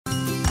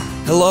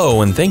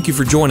Hello, and thank you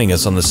for joining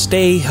us on the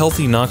Stay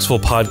Healthy Knoxville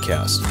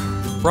podcast,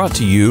 brought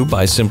to you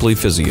by Simply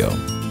Physio,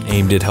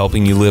 aimed at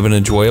helping you live an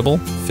enjoyable,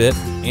 fit,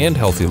 and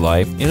healthy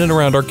life in and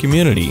around our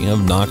community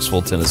of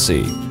Knoxville,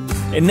 Tennessee.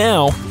 And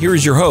now, here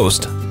is your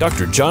host,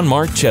 Dr. John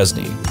Mark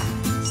Chesney.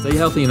 Stay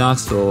Healthy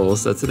Knoxville.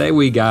 So today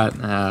we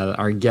got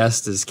our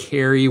guest is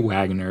Carrie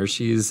Wagner.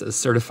 She's a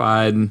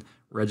certified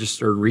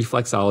registered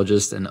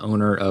reflexologist and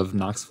owner of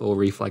Knoxville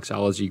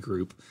Reflexology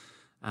Group.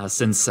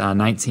 Since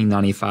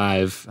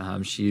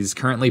 1995, she's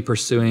currently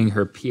pursuing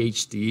her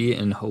PhD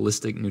in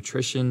holistic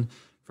nutrition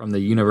from the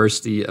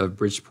University of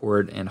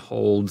Bridgeport and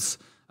holds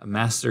a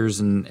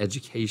master's in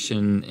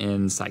education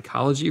in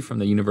psychology from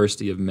the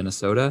University of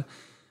Minnesota,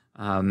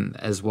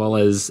 as well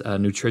as a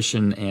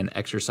nutrition and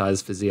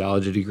exercise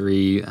physiology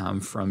degree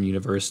from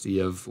University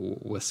of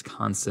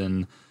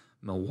Wisconsin,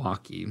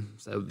 Milwaukee.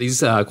 So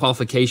these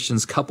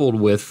qualifications, coupled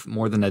with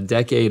more than a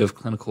decade of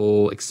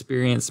clinical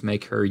experience,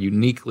 make her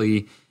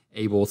uniquely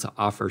able to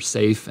offer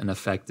safe and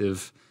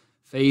effective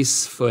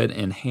face, foot,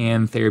 and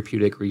hand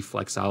therapeutic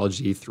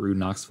reflexology through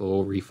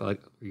Knoxville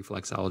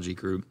Reflexology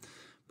Group,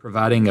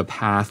 providing a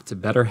path to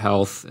better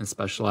health and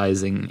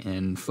specializing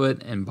in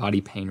foot and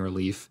body pain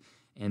relief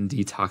and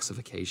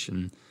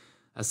detoxification.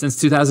 Since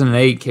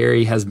 2008,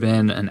 Carrie has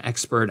been an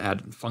expert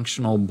at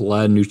functional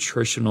blood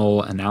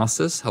nutritional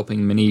analysis,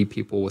 helping many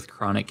people with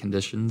chronic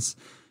conditions.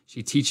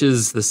 She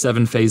teaches the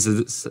 7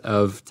 phases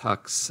of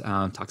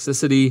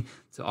toxicity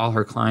to all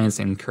her clients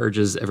and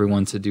encourages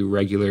everyone to do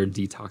regular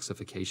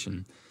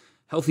detoxification,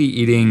 healthy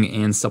eating,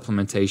 and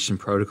supplementation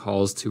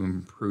protocols to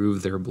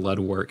improve their blood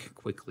work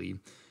quickly.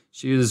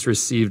 She has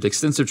received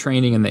extensive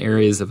training in the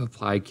areas of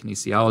applied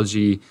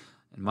kinesiology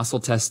and muscle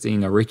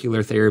testing,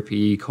 auricular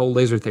therapy, cold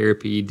laser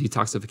therapy,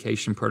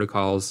 detoxification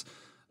protocols,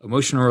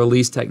 emotional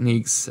release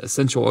techniques,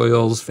 essential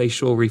oils,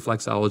 facial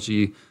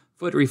reflexology,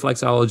 foot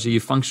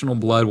reflexology, functional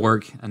blood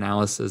work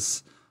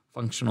analysis,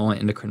 functional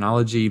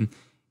endocrinology,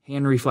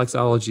 hand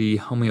reflexology,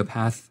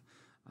 homeopath,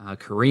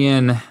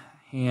 Korean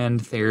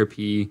hand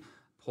therapy,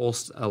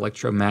 pulsed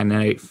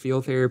electromagnetic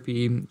field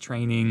therapy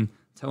training,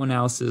 toe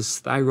analysis,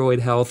 thyroid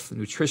health,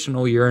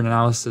 nutritional urine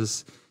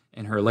analysis,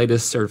 and her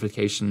latest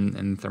certification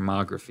in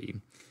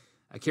thermography.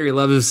 Carrie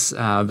loves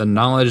the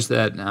knowledge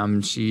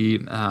that she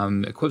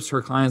equips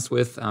her clients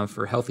with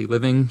for healthy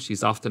living.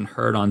 She's often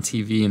heard on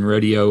TV and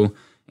radio,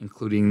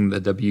 including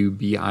the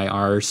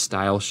WBIR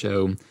style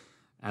show,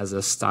 as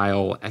a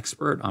style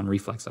expert on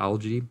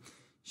reflexology.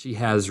 She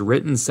has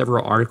written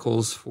several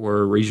articles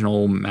for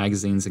regional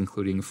magazines,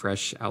 including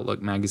Fresh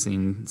Outlook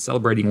magazine,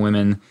 Celebrating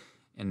Women,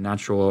 and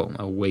Natural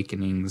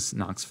Awakenings,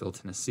 Knoxville,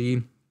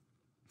 Tennessee.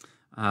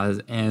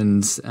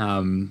 And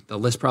the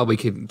list probably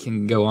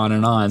can go on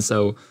and on.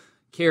 So,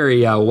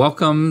 Carrie,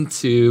 welcome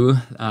to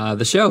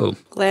the show.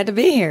 Glad to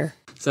be here.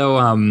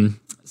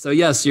 So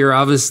yes, you're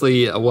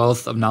obviously a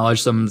wealth of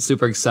knowledge. So I'm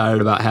super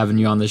excited about having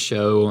you on the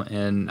show.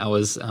 And I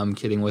was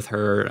kidding with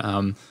her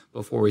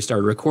before we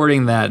started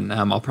recording that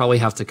I'll probably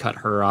have to cut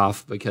her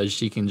off because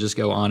she can just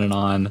go on and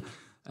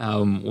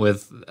on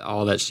with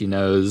all that she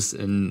knows.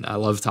 And I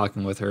love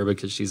talking with her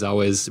because she's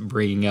always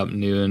bringing up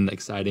new and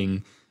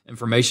exciting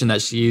information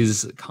that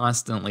she's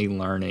constantly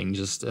learning.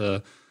 Just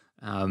as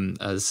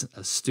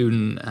a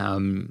student,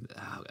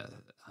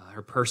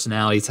 her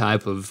personality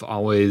type of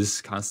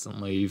always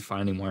constantly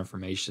finding more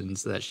information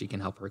so that she can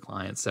help her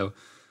clients. So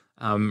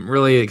I'm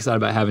really excited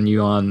about having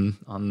you on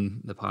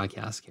the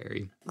podcast,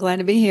 Carrie. Glad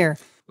to be here.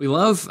 We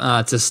love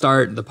to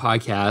start the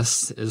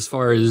podcast as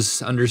far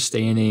as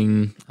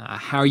understanding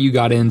how you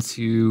got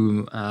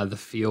into the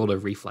field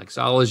of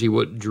reflexology,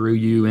 what drew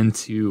you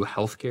into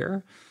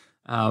healthcare,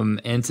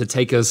 and to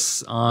take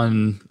us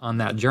on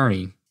that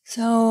journey.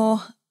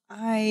 So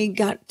I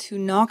got to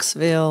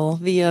Knoxville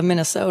via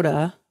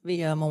Minnesota,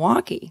 via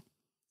Milwaukee.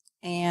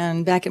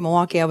 And back in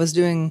Milwaukee, I was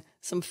doing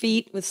some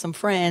feet with some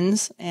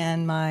friends,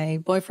 and my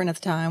boyfriend at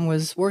the time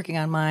was working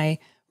on my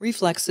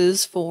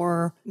reflexes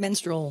for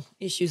menstrual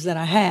issues that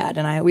I had.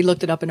 And we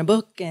looked it up in a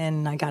book,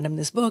 and I got him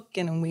this book,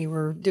 and we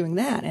were doing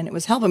that, and it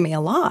was helping me a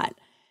lot.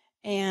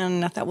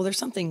 And I thought, well, there's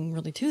something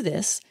really to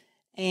this,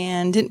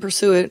 and didn't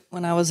pursue it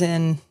when I was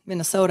in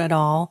Minnesota at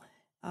all.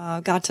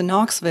 Got to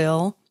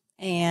Knoxville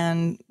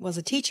and was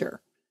a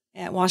teacher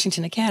at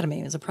Washington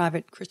Academy. It was a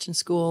private Christian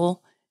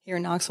school here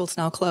in Knoxville. It's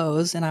now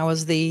closed. And I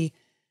was I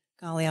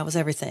was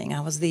everything. I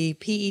was the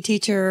PE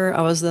teacher.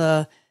 I was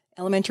the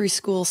elementary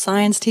school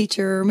science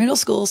teacher, middle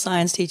school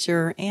science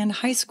teacher, and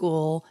high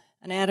school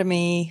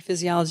anatomy,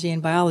 physiology,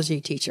 and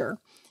biology teacher.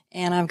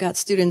 And I've got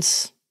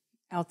students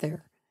out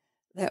there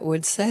that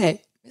would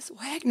say, Miss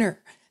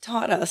Wagner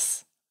taught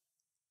us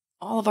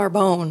all of our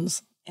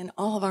bones and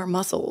all of our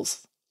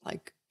muscles,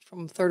 like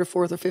from 3rd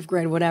or 4th or 5th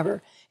grade,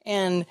 whatever.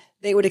 And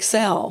they would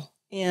excel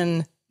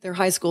in their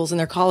high schools and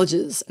their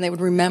colleges, and they would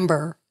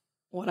remember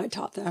what I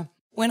taught them.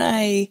 When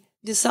I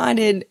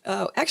decided,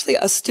 actually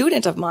a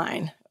student of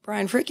mine,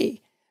 Brian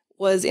Fricky,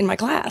 was in my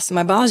class, in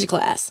my biology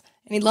class,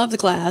 and he loved the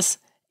class.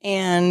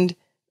 And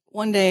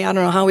one day, I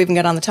don't know how we even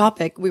got on the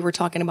topic, we were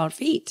talking about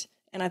feet.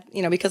 And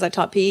because I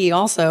taught PE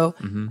also,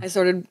 I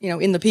started,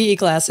 in the PE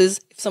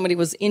classes, if somebody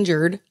was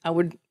injured, I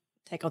would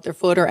take out their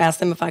foot or ask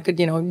them if I could,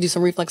 do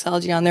some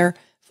reflexology on their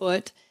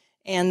foot.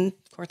 And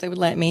of course they would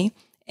let me.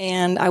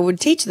 And I would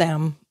teach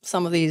them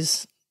some of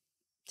these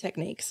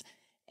techniques.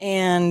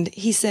 And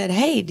he said,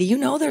 "Hey, do you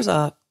know there's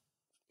a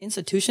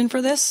institution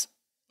for this?"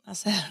 I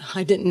said,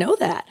 "I didn't know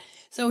that."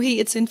 So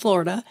it's in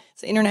Florida.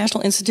 It's the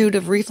International Institute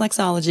of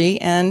Reflexology.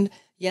 And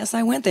yes,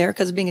 I went there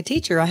because being a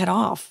teacher, I had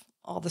off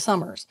all the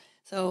summers.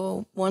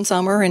 So one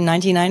summer in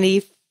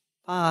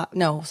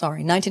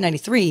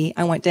 1993,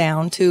 I went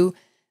down to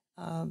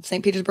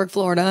St. Petersburg,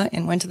 Florida,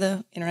 and went to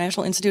the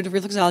International Institute of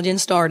Reflexology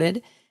and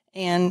started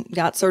and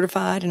got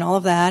certified and all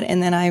of that.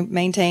 And then I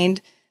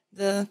maintained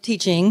the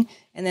teaching.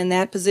 And then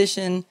that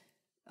position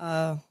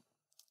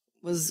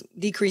was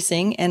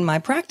decreasing, and my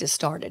practice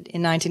started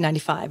in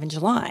 1995 in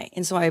July.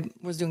 And so I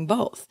was doing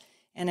both.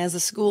 And as the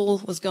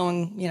school was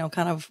going,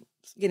 kind of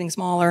getting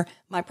smaller,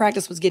 my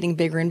practice was getting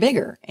bigger and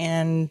bigger.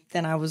 And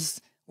then I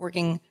was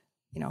working,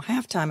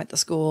 half-time at the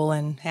school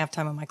and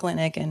half-time at my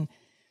clinic. And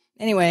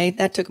anyway,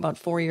 that took about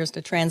 4 years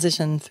to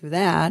transition through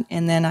that.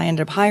 And then I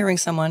ended up hiring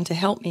someone to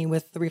help me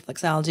with the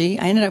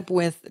reflexology. I ended up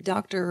with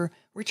Dr.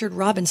 Richard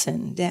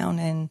Robinson down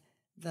in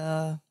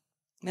the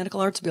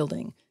Medical Arts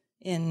Building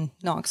in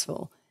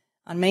Knoxville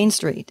on Main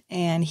Street.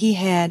 And he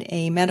had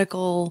a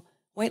medical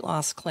weight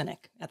loss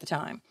clinic at the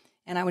time.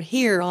 And I would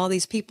hear all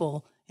these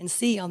people and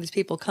see all these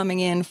people coming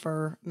in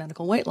for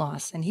medical weight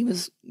loss. And he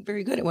was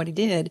very good at what he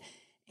did.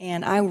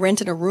 And I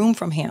rented a room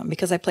from him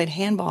because I played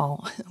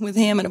handball with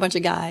him and a bunch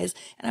of guys.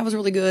 And I was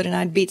really good, and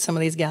I'd beat some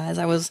of these guys.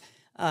 I was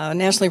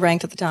nationally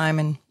ranked at the time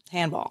in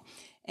handball.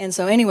 And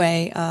so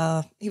anyway,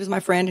 he was my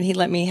friend, and he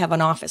let me have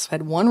an office. I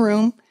had one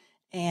room,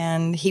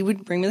 and he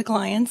would bring me the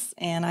clients.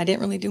 And I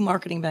didn't really do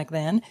marketing back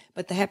then,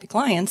 but the happy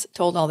clients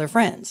told all their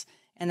friends.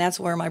 And that's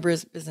where my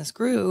business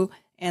grew.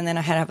 And then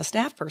I had to have a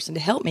staff person to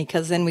help me,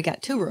 because then we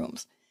got 2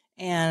 rooms.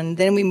 And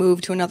then we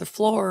moved to another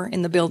floor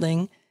in the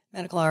building,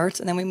 Medical Arts,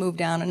 and then we moved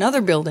down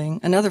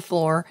another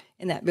floor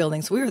in that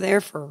building. So we were there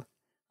for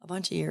a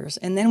bunch of years.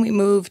 And then we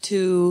moved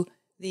to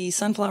the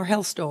Sunflower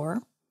Health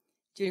Store.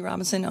 Judy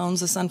Robinson owns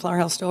the Sunflower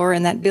Health Store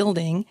in that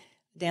building,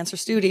 Dancer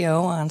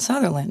Studio on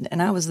Sutherland.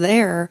 And I was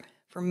there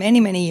for many,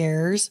 many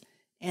years,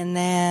 and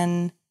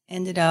then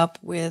ended up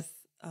with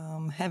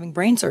having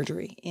brain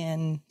surgery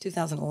in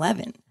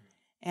 2011.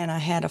 And I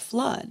had a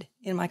flood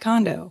in my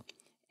condo,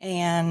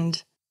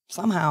 and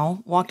somehow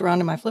walked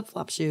around in my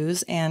flip-flop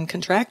shoes and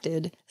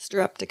contracted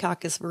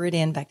Streptococcus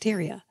viridans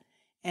bacteria,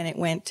 and it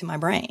went to my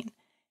brain.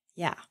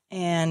 Yeah.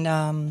 And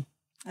I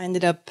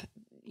ended up,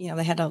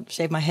 they had to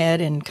shave my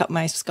head and cut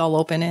my skull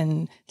open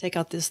and take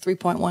out this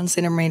 3.1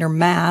 centimeter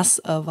mass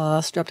of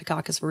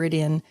Streptococcus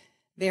viridans,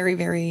 very,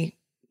 very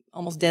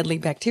almost deadly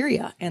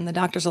bacteria. And the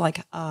doctors are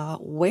like,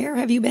 "Where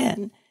have you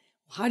been?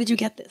 How did you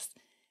get this?"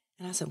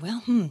 And I said,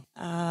 "Well,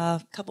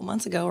 a couple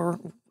months ago, or,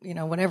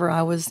 whatever,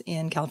 I was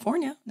in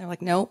California." And they're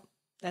like, "Nope,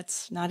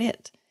 that's not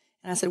it."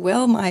 And I said,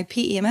 "Well, my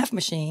PEMF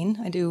machine,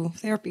 I do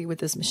therapy with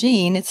this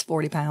machine. It's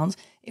 40 pounds.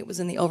 It was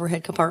in the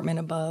overhead compartment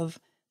above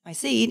my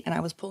seat, and I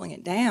was pulling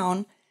it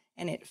down,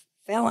 and it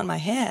fell on my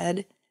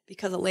head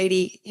because a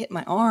lady hit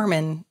my arm,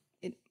 and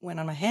it went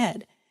on my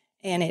head,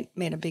 and it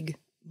made a big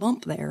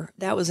bump there."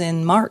 That was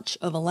in March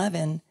of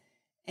 11.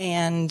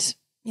 And,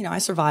 I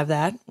survived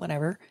that,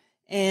 whatever.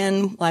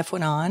 And life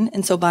went on.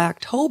 And so by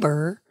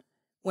October,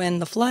 when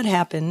the flood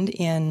happened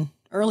in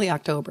early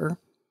October,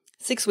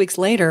 6 weeks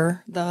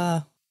later,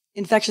 the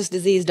infectious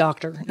disease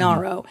doctor,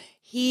 Naro,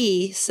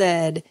 he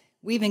said,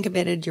 "We've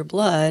incubated your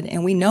blood,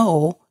 and we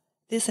know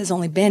this has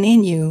only been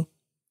in you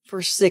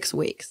for 6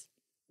 weeks.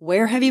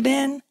 Where have you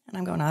been?" And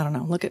I'm going, "I don't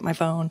know." Look at my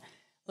phone,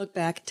 look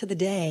back to the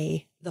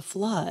day, the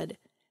flood.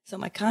 So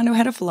my condo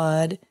had a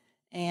flood,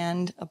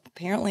 and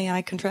apparently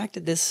I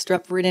contracted this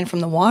strep viridans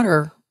from the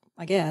water,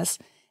 I guess.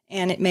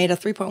 And it made a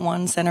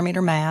 3.1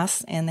 centimeter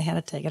mass, and they had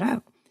to take it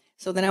out.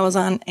 So then I was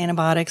on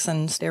antibiotics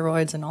and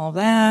steroids and all of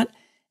that,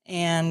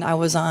 and I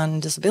was on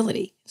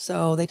disability.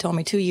 So they told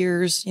me 2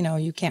 years,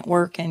 you can't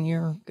work, and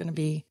you're going to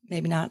be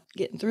maybe not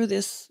getting through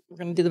this. We're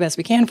going to do the best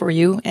we can for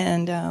you.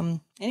 And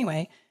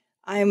anyway,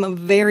 I'm a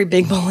very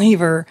big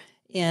believer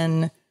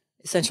in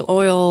essential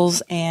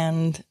oils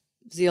and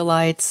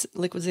zeolites,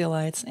 liquid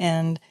zeolites,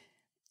 and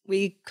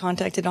we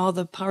contacted all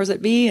the powers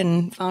that be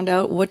and found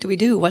out, what do we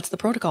do? What's the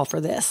protocol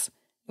for this?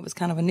 It was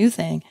kind of a new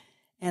thing.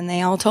 And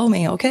they all told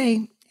me,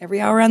 "Okay,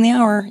 every hour on the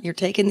hour, you're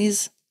taking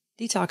these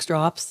detox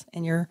drops,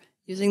 and you're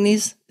using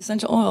these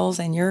essential oils,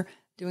 and you're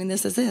doing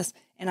this.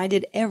 And I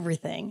did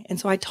everything. And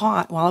so I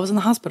taught while I was in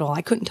the hospital.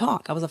 I couldn't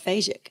talk. I was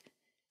aphasic.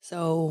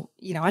 So,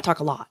 I talk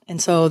a lot.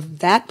 And so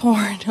that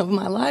part of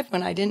my life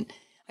when I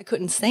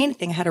couldn't say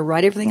anything. I had to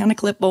write everything on a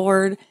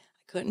clipboard.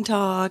 I couldn't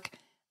talk.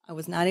 I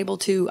was not able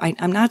to,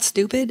 I'm not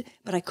stupid,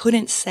 but I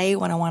couldn't say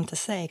what I wanted to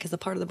say, because the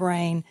part of the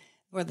brain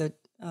where the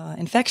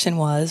infection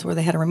was, where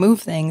they had to remove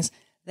things,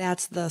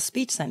 that's the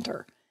speech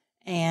center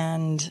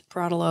and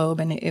parietal lobe.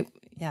 And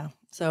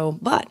So,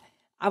 but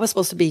I was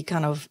supposed to be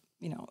kind of,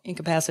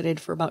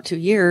 incapacitated for about 2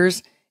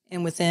 years.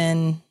 And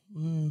within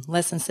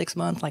less than 6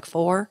 months, like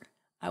 4,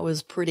 I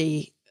was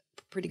pretty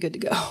good to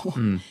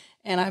go.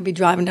 And I'd be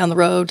driving down the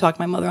road, talking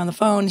to my mother on the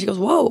phone. And she goes,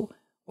 "Whoa,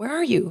 where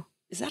are you?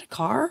 Is that a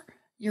car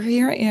you're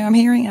hearing? I'm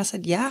hearing." I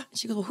said, "Yeah."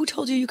 She goes, "Well, who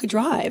told you could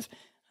drive?" I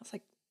was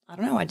like, "I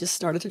don't know. I just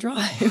started to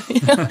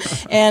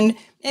drive." And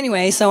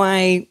anyway, so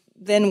I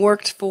then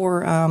worked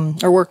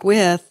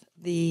with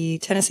the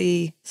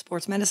Tennessee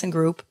Sports Medicine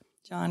Group,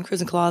 John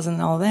Cruz and Claus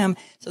and all of them.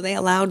 So they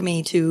allowed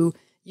me to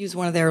use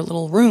one of their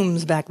little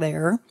rooms back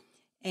there.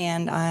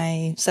 And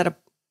I set up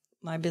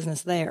my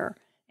business there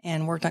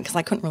and worked on, because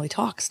I couldn't really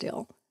talk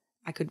still.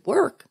 I could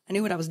work. I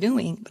knew what I was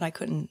doing, but I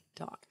couldn't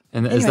talk.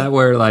 And anyway. Is that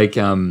where, like,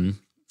 I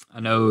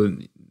know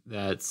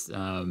that's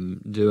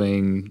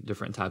doing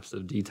different types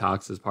of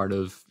detox as part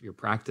of your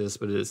practice,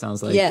 but it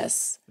sounds like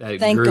yes, that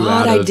thank grew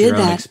God out I of did your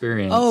own that.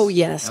 experience. Oh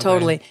yes, Okay.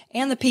 totally.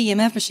 And the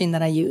PEMF machine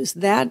that I use,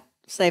 that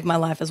saved my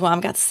life as well.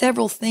 I've got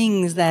several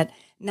things that,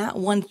 not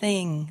one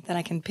thing that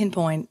I can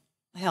pinpoint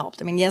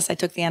helped. I mean, yes, I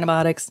took the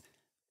antibiotics.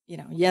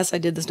 Yes, I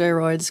did the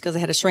steroids because I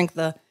had to shrink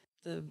the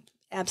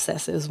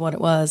abscess is what it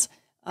was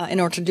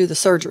in order to do the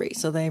surgery.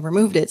 So they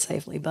removed it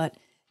safely. But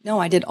no,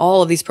 I did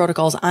all of these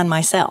protocols on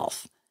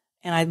myself.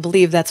 And I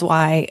believe that's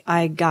why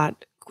I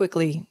got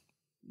quickly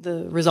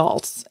the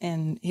results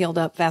and healed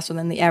up faster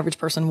than the average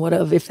person would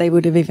have if they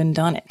would have even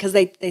done it. Because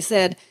they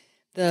said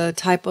the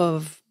type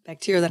of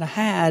bacteria that I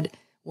had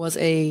was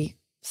a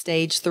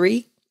stage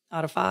 3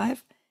 out of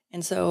 5.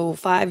 And so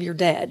 5, you're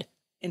dead.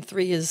 And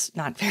 3 is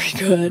not very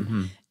good.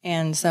 Mm-hmm.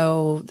 And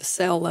so the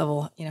cell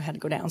level, had to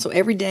go down. So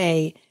every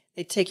day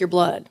they take your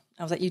blood.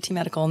 I was at UT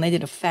Medical and they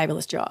did a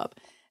fabulous job.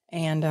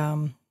 And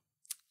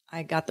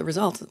I got the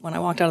results. When I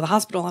walked out of the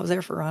hospital, I was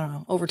there for, I don't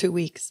know, over 2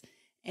 weeks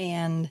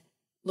and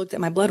looked at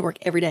my blood work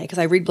every day because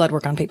I read blood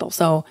work on people.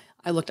 So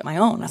I looked at my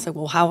own. I said,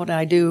 well, how was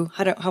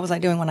I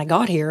doing when I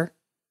got here?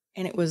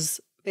 And it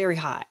was very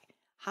high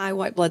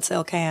white blood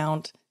cell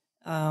count,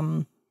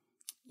 and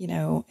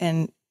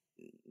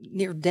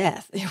near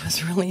death. It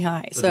was really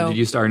high. So did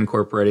you start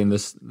incorporating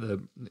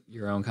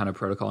your own kind of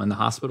protocol in the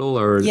hospital,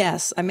 or?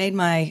 Yes, I made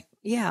my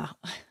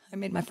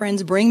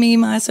friends bring me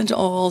my essential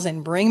oils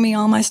and bring me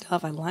all my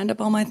stuff. I lined up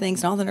all my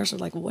things, and all the nurses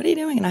were like, "What are you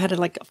doing?" And I had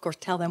to, of course,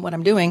 tell them what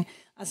I'm doing.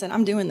 I said,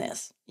 "I'm doing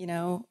this,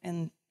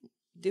 and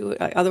do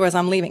it. Otherwise,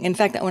 I'm leaving." In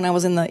fact, when I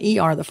was in the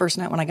ER the first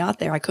night when I got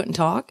there, I couldn't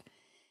talk,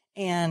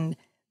 and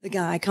the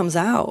guy comes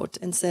out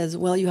and says,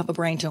 "Well, you have a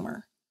brain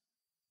tumor."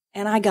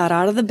 And I got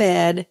out of the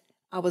bed.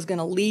 I was going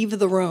to leave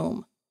the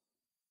room.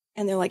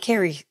 And they're like,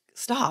 "Carrie,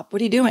 stop.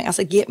 What are you doing?" I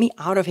said, "Get me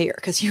out of here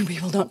because you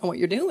people don't know what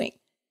you're doing.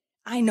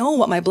 I know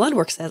what my blood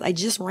work says. I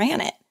just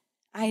ran it.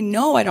 I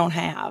know I don't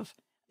have.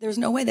 There's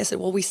no way." They said,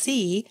 "Well, we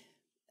see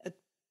a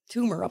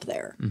tumor up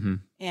there." Mm-hmm.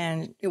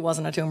 And it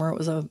wasn't a tumor. It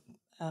was a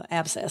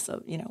abscess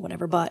of,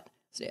 whatever. But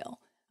still,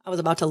 I was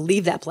about to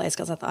leave that place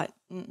because I thought,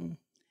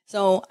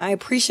 So I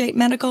appreciate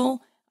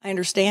medical. I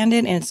understand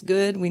it, and it's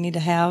good. We need to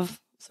have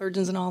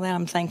surgeons and all that.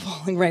 I'm thankful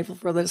and grateful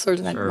for the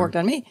surgeon that worked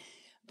on me.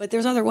 But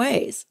there's other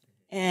ways.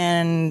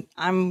 And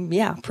I'm,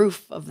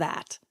 proof of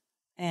that.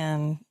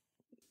 And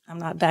I'm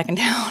not backing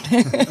down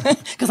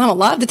because I'm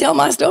alive to tell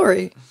my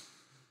story.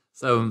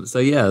 So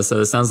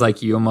it sounds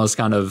like you almost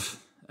kind of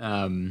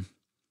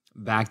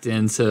backed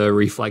into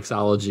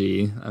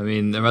reflexology. I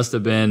mean, there must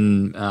have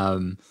been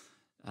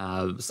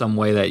some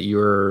way that you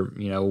were,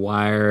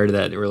 wired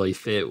that really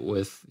fit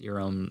with your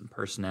own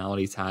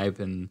personality type,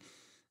 and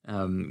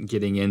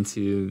getting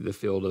into the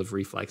field of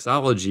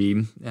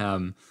reflexology.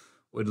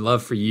 Would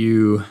love for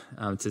you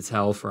to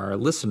tell for our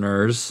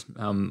listeners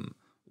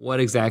what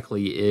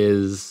exactly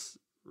is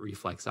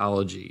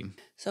reflexology.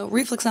 So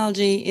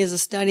reflexology is a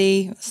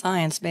study,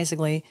 science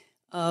basically,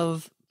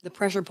 of the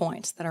pressure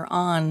points that are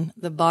on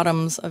the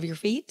bottoms of your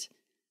feet,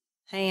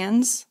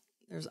 hands.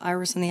 There's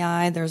iris in the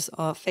eye, there's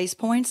face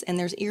points, and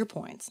there's ear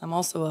points. I'm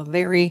also a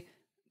very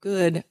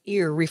good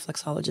ear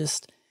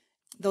reflexologist.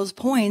 Those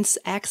points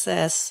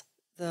access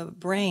the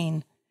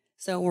brain.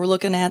 So we're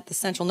looking at the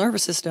central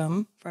nervous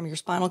system from your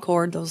spinal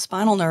cord, those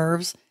spinal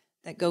nerves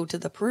that go to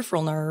the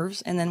peripheral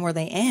nerves, and then where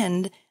they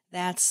end,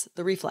 that's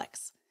the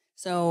reflex.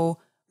 So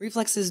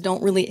reflexes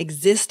don't really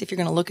exist if you're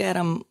going to look at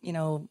them,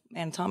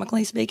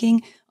 anatomically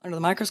speaking, under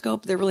the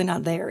microscope. They're really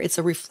not there. It's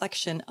a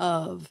reflection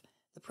of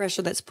the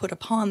pressure that's put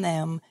upon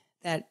them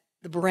that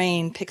the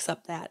brain picks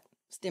up that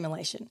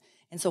stimulation.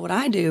 And so what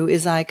I do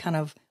is I kind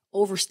of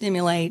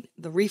overstimulate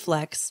the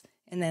reflex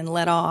and then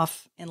let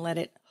off and let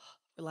it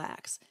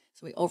relax.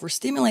 So we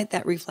overstimulate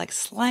that reflex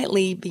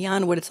slightly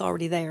beyond what it's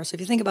already there. So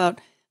if you think about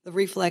the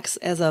reflex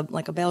as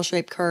like a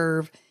bell-shaped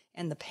curve,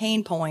 and the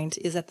pain point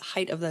is at the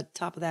height of the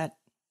top of that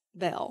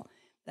bell,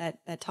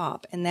 that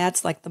top. And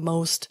that's like the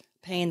most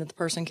pain that the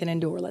person can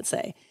endure, let's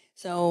say.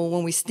 So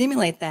when we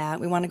stimulate that,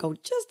 we want to go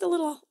just a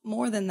little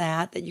more than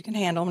that you can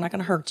handle. I'm not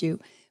going to hurt you.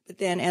 But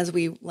then as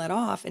we let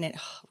off and it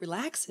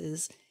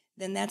relaxes,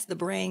 then that's the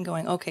brain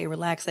going, okay,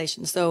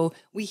 relaxation. So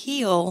we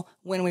heal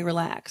when we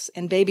relax,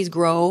 and babies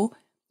grow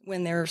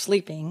when they're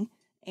sleeping,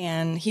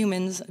 and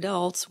humans,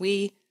 adults,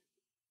 we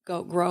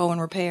grow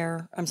and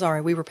repair.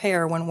 We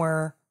repair when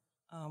we're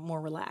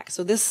more relaxed.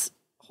 So this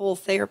whole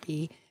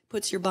therapy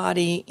puts your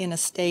body in a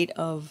state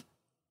of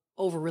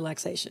over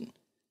relaxation.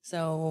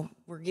 So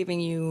we're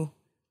giving you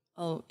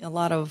a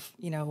lot of,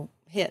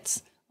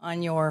 hits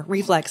on your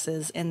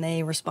reflexes, and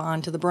they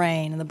respond to the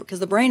brain, and because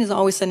the brain is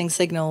always sending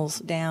signals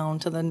down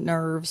to the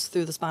nerves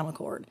through the spinal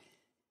cord.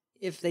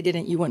 If they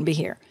didn't, you wouldn't be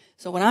here.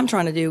 So what I'm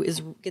trying to do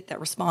is get that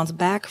response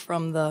back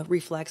from the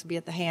reflex, be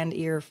it the hand,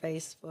 ear,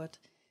 face, foot,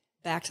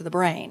 back to the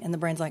brain. And the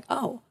brain's like,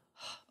 oh,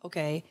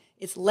 okay,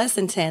 it's less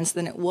intense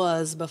than it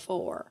was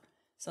before.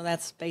 So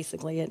that's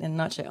basically it in a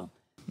nutshell.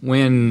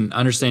 When I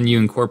understand you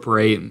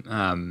incorporate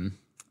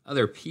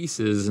other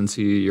pieces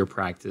into your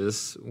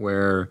practice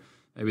where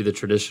maybe the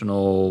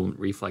traditional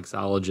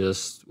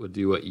reflexologist would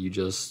do what you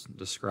just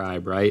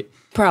described, right?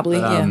 Probably,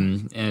 yeah.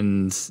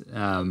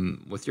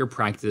 And with your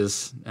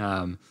practice,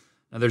 now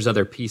there's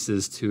other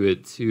pieces to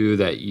it too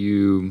that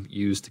you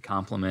use to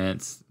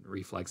complement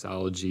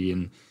reflexology,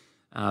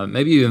 and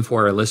maybe even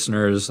for our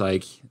listeners,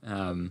 like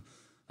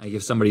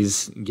if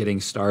somebody's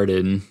getting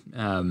started,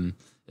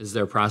 is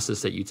there a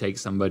process that you take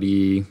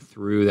somebody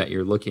through that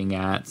you're looking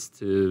at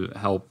to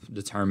help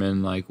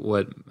determine like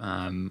what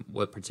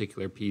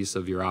particular piece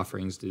of your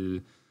offerings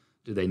do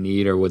they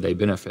need or would they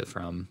benefit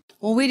from?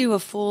 Well, we do a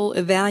full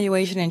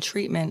evaluation and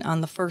treatment on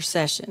the first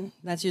session.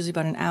 That's usually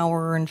about an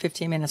hour and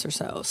 15 minutes or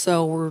so.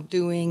 So we're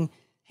doing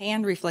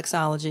hand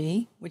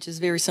reflexology, which is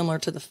very similar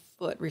to the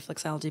foot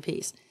reflexology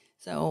piece.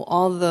 So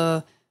all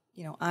the,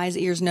 eyes,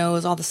 ears,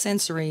 nose, all the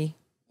sensory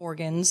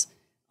organs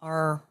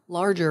are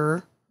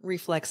larger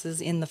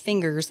reflexes in the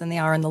fingers than they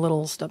are in the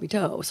little stubby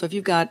toe. So if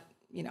you've got,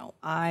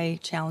 eye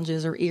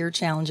challenges or ear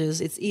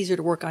challenges, it's easier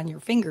to work on your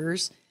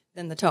fingers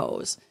than the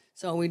toes.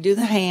 So we do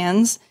the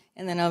hands,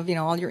 and then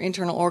all your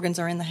internal organs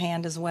are in the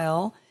hand as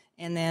well.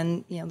 And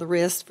then, the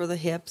wrist for the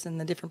hips and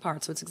the different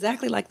parts. So it's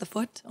exactly like the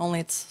foot, only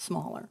it's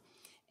smaller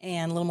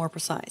and a little more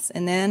precise.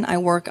 And then I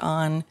work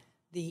on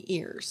the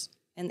ears.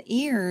 And the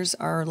ears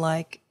are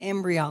like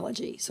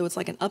embryology. So it's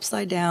like an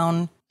upside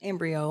down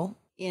embryo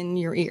in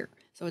your ear.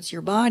 So it's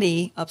your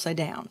body upside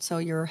down. So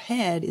your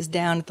head is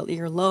down at the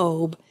ear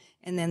lobe,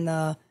 and then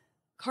the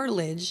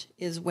cartilage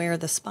is where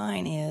the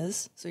spine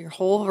is. So your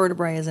whole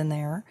vertebrae is in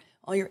there.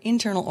 All your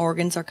internal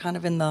organs are kind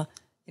of in the,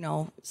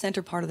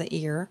 center part of the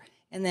ear.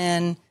 And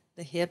then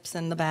the hips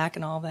and the back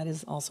and all that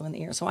is also in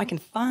the ear. So I can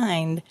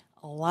find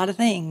a lot of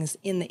things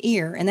in the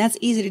ear, and that's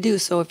easy to do.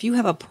 So if you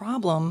have a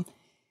problem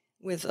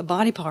with a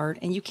body part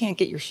and you can't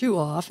get your shoe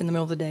off in the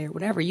middle of the day or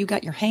whatever, you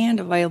got your hand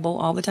available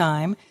all the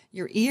time.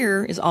 Your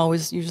ear is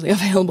always usually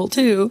available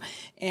too.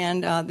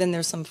 And then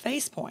there's some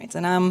face points.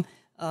 And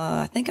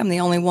I think I'm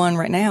the only one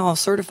right now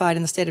certified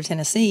in the state of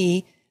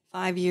Tennessee.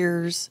 5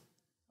 years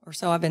or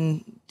so I've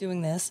been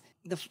doing this,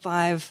 the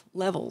 5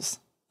 levels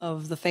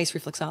of the face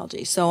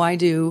reflexology. So I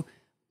do,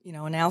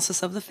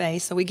 analysis of the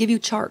face. So we give you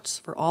charts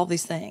for all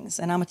these things.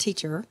 And I'm a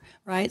teacher,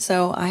 right?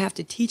 So I have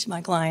to teach my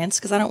clients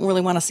because I don't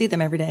really want to see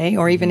them every day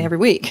or even every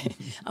week.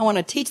 I want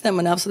to teach them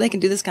enough so they can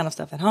do this kind of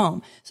stuff at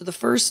home. So the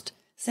first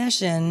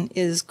session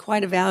is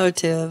quite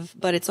evaluative,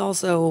 but it's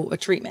also a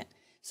treatment.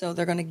 So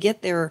they're going to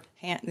get their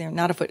hand, they're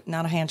not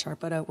a hand chart,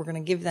 but we're going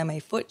to give them a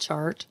foot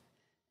chart,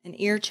 an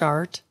ear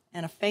chart,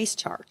 and a face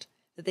chart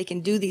that they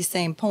can do these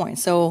same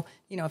points. So,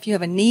 if you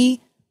have a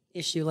knee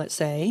issue, let's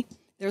say,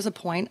 there's a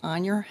point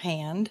on your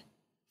hand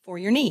for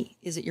your knee.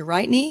 Is it your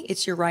right knee?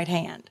 It's your right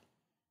hand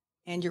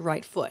and your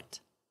right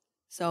foot.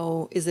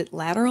 So is it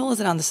lateral?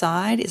 Is it on the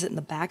side? Is it in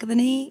the back of the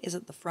knee? Is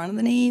it the front of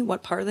the knee?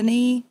 What part of the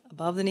knee?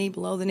 Above the knee,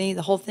 below the knee?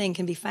 The whole thing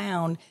can be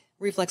found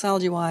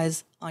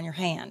reflexology-wise on your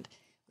hand.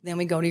 Then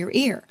we go to your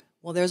ear.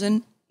 Well, there's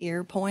an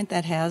ear point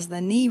that has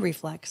the knee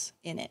reflex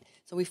in it.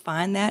 So we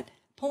find that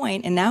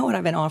point, and now what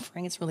I've been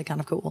offering, it's really kind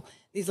of cool,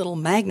 these little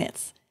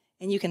magnets.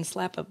 And you can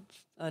slap a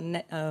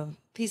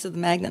piece of the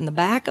magnet in the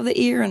back of the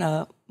ear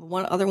and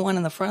one other one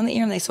in the front of the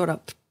ear, and they sort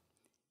of,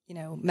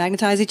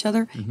 magnetize each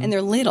other, and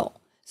they're little.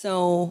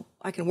 So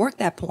I can work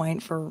that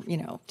point for,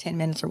 10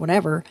 minutes or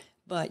whatever,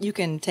 but you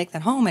can take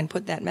that home and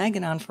put that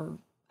magnet on for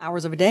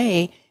hours of a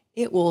day.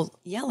 It will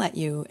yell at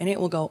you, and it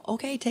will go,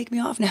 okay, take me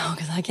off now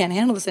because I can't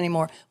handle this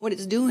anymore. What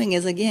it's doing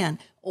is, again,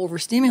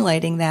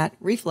 overstimulating that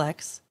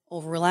reflex,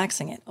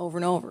 over-relaxing it over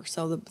and over.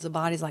 So the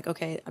body's like,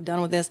 okay, I'm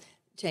done with this,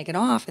 take it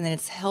off, and then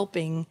it's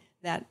helping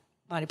that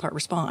body part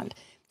respond.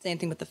 Same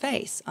thing with the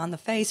face. On the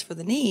face for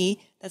the knee,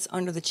 that's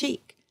under the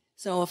cheek.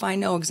 So if I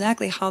know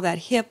exactly how that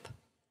hip,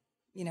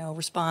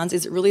 responds,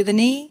 is it really the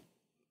knee?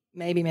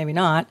 Maybe, maybe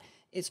not.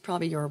 It's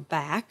probably your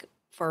back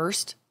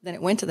first, then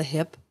it went to the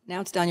hip.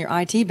 Now it's down your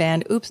IT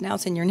band. Oops, now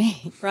it's in your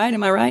knee, right?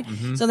 Am I right?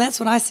 So that's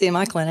what I see in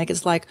my clinic.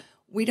 It's like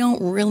we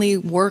don't really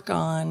work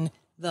on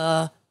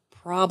the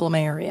problem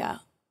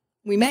area.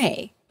 We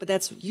may, but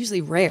that's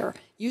usually rare.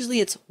 Usually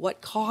it's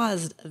what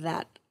caused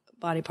that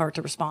body part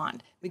to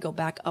respond. We go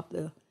back up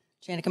the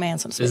chain of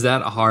command, so to speak. Is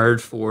that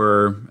hard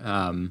for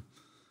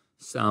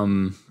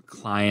some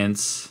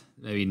clients,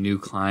 maybe new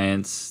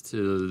clients,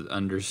 to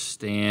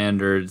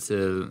understand or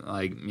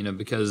to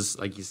because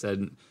like you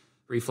said,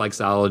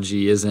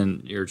 reflexology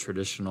isn't your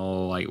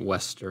traditional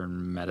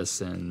Western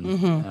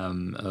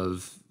medicine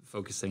of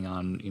focusing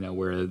on,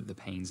 where the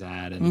pain's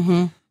at,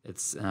 and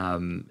it's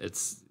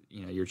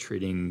you're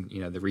treating,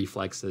 the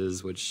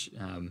reflexes, which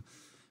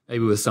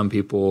maybe with some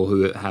people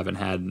who haven't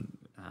had,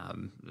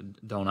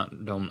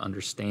 don't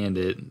understand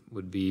it,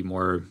 would be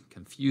more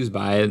confused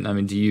by it. I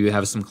mean, do you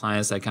have some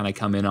clients that kind of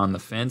come in on the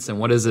fence, and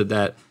what is it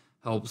that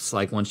helps,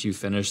 like, once you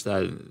finish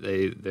that,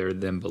 they're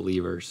then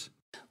believers?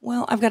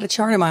 Well, I've got a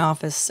chart in my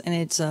office, and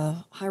it's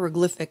a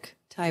hieroglyphic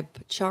type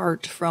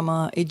chart from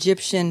a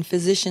Egyptian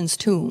physician's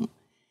tomb.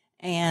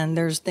 And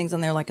there's things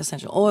on there like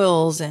essential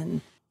oils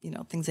and,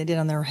 things they did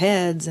on their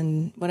heads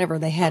and whatever.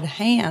 They had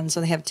hands.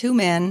 So they have two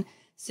men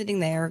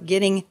sitting there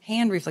getting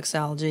hand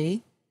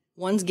reflexology.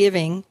 One's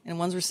giving and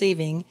one's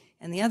receiving,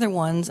 and the other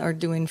ones are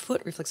doing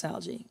foot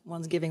reflexology.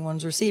 One's giving,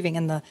 one's receiving.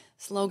 And the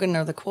slogan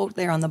or the quote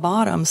there on the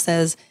bottom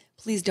says,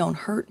 "Please don't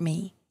hurt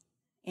me."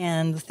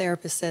 And the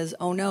therapist says,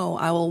 "Oh no,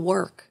 I will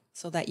work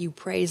so that you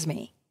praise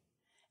me."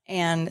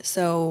 And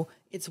so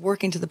it's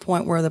working to the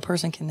point where the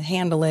person can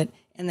handle it.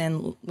 And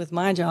then with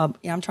my job,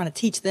 I'm trying to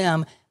teach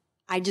them,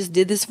 I just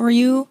did this for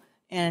you.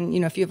 And,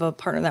 if you have a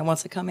partner that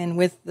wants to come in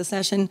with the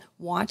session,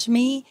 watch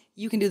me.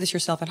 You can do this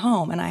yourself at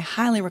home. And I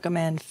highly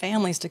recommend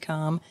families to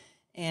come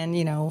and,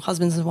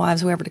 husbands and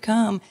wives, whoever to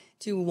come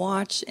to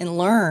watch and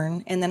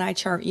learn. And then I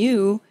chart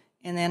you,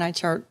 and then I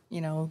chart,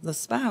 the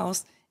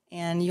spouse,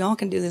 and you all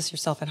can do this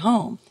yourself at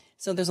home.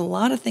 So there's a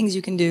lot of things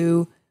you can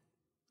do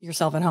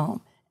yourself at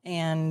home.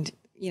 And,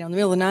 in the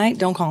middle of the night,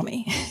 don't call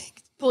me.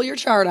 Pull your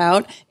chart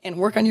out and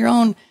work on your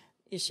own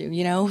issue,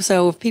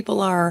 So if people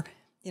are,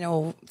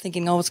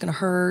 thinking, oh, it's going to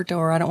hurt,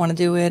 or I don't want to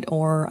do it,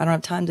 or I don't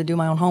have time to do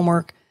my own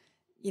homework,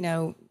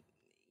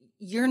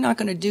 you're not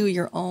going to do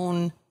your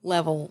own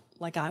level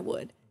like I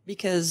would,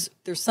 because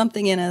there's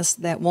something in us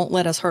that won't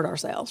let us hurt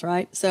ourselves,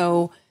 right?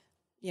 So,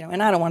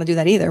 and I don't want to do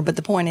that either. But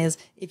the point is,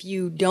 if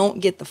you don't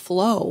get the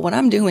flow, what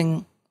I'm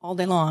doing all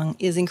day long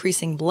is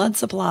increasing blood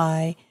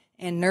supply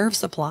and nerve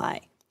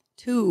supply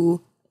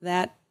to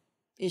that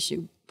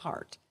issue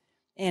part.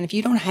 And if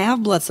you don't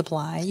have blood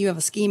supply, you have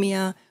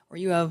ischemia or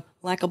you have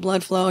lack of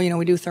blood flow,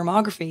 we do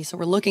thermography. So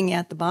we're looking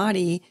at the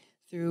body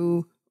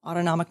through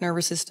autonomic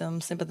nervous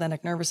system,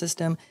 sympathetic nervous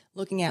system,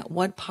 looking at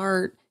what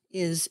part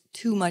is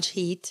too much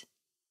heat,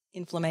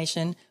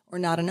 inflammation, or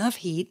not enough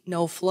heat,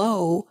 no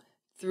flow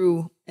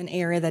through an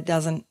area that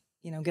doesn't,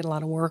 get a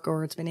lot of work,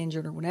 or it's been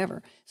injured or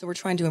whatever. So we're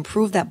trying to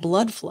improve that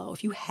blood flow.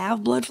 If you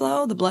have blood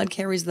flow, the blood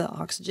carries the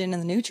oxygen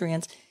and the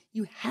nutrients.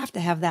 You have to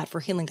have that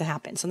for healing to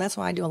happen. So that's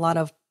why I do a lot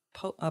of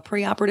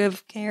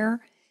preoperative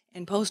care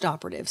and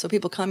postoperative. So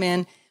people come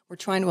in, we're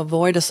trying to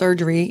avoid a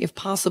surgery if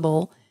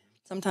possible.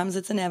 Sometimes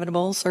it's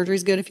inevitable.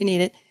 Surgery's good if you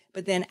need it.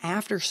 But then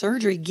after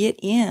surgery, get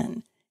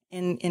in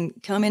and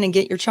come in and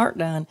get your chart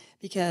done,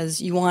 because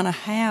you want to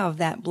have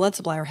that blood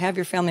supply, or have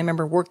your family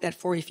member work that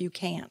for you if you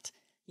can't.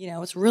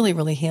 It's really,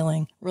 really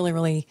healing. Really,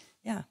 really,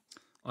 yeah.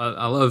 Well,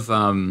 I love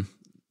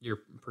your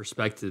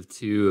perspective,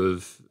 too,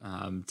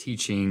 of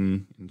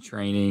teaching and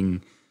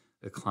training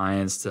the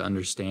clients to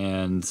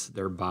understand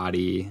their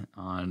body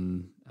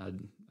on a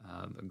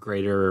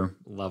greater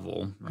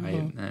level, right?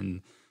 Mm-hmm.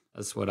 And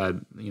that's what I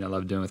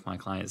love doing with my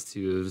clients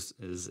too,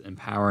 is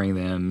empowering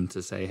them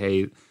to say,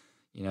 hey,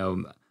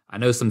 I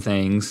know some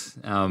things,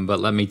 but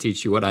let me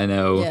teach you what I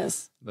know.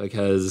 Yes.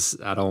 Because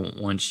I don't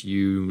want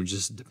you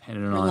just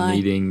dependent on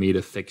needing me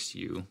to fix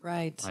you.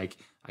 Right. Like,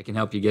 I can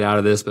help you get out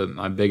of this, but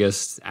my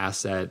biggest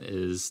asset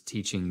is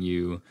teaching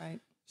you, right,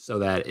 so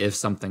that if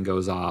something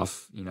goes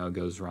off,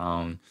 goes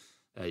wrong,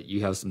 that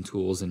you have some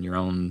tools in your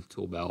own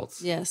tool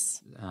belts.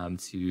 Yes.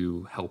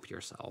 To help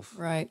yourself.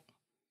 Right.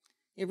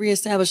 It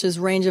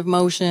reestablishes range of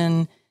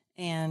motion,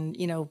 and,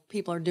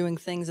 people are doing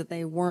things that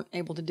they weren't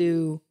able to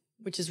do,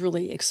 which is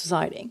really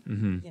exciting.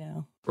 Mm-hmm.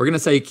 We're going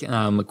to take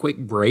a quick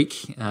break,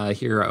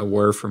 hear a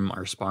word from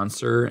our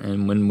sponsor,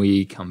 and when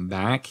we come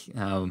back,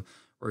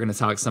 we're going to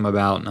talk some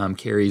about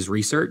Carrie's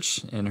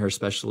research and her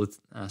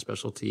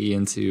specialty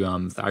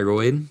into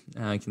thyroid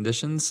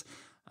conditions,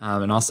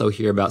 and also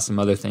hear about some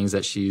other things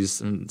that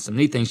some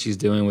neat things she's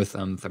doing with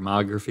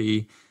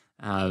thermography.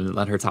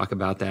 Let her talk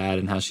about that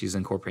and how she's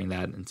incorporating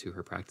that into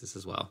her practice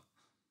as well.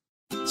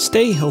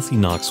 Stay Healthy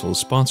Knoxville is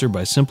sponsored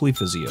by Simply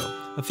Physio,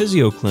 a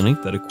physio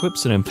clinic that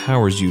equips and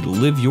empowers you to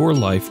live your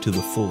life to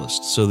the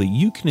fullest so that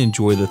you can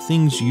enjoy the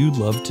things you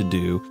love to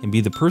do and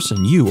be the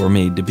person you are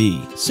made to be.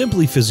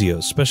 Simply Physio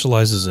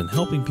specializes in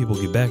helping people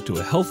get back to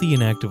a healthy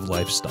and active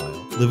lifestyle,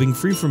 living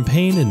free from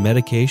pain and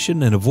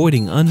medication and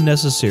avoiding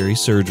unnecessary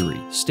surgery.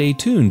 Stay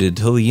tuned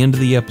until the end of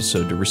the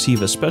episode to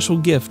receive a special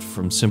gift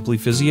from Simply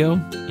Physio,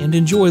 and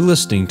enjoy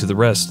listening to the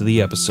rest of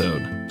the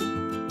episode.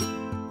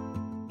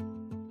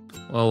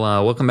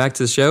 Well, welcome back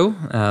to the show.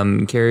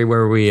 Carrie,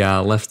 where we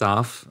left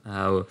off,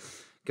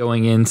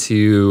 going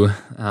into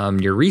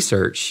your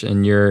research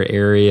and your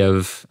area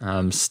of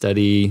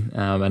study.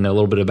 I know a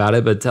little bit about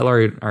it, but tell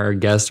our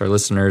guests, our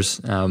listeners,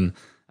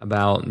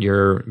 about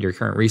your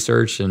current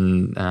research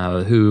and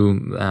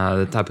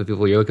the type of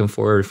people you're looking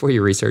for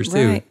your research,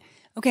 too. Right.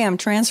 Okay, I'm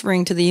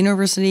transferring to the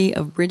University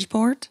of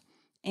Bridgeport,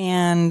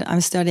 and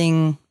I'm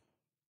studying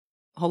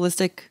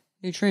holistic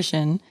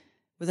nutrition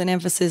with an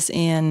emphasis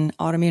in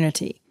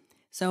autoimmunity.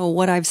 So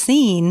what I've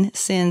seen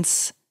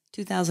since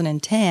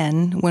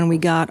 2010, when we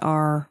got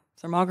our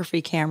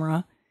thermography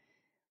camera,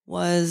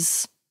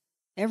 was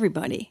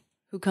everybody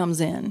who comes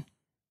in,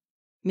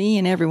 me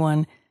and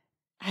everyone,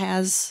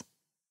 has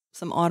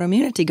some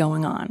autoimmunity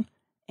going on.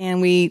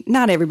 And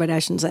not everybody, I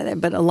shouldn't say that,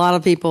 but a lot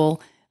of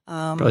people.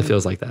 Probably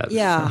feels like that.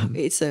 Yeah,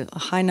 it's a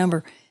high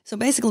number. So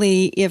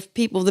basically,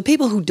 the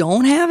people who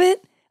don't have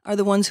it are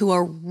the ones who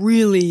are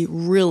really,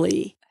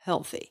 really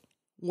healthy,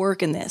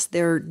 working this.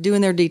 They're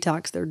doing their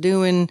detox. They're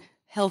doing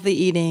healthy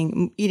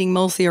eating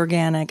mostly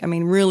organic. I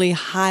mean, really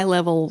high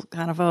level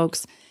kind of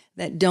folks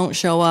that don't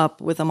show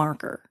up with a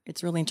marker.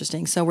 It's really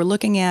interesting. So we're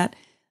looking at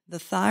the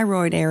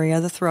thyroid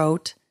area, the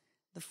throat,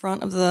 the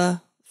front of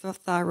the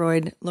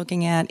thyroid,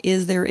 looking at,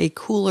 is there a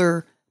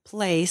cooler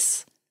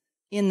place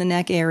in the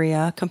neck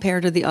area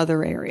compared to the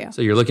other area?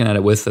 So you're looking at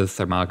it with the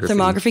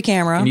thermography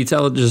camera. Can you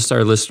tell just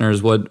our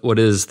listeners what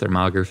is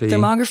thermography?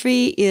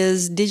 Thermography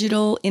is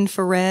digital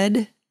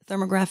infrared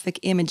thermographic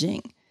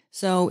imaging.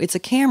 So it's a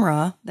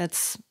camera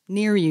that's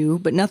near you,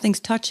 but nothing's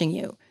touching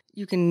you.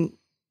 You can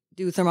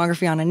do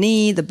thermography on a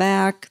knee, the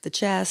back, the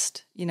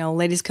chest.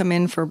 Ladies come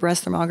in for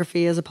breast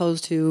thermography as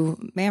opposed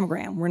to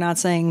mammogram. We're not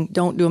saying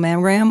don't do a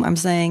mammogram. I'm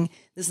saying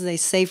this is a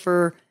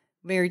safer,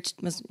 very,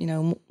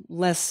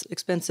 less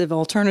expensive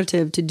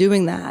alternative to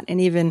doing that. And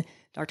even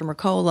Dr.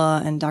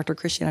 Mercola and Dr.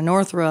 Christiana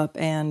Northrup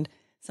and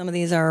some of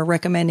these are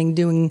recommending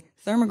doing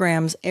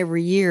thermograms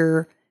every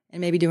year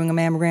and maybe doing a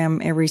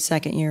mammogram every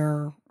second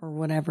year or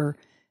whatever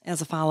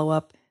as a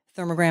follow-up.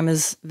 Thermogram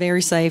is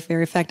very safe,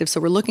 very effective. So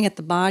we're looking at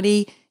the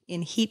body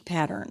in heat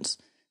patterns.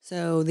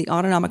 So the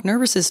autonomic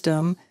nervous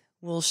system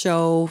will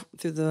show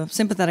through the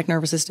sympathetic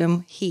nervous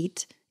system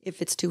heat.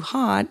 If it's too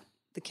hot,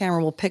 the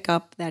camera will pick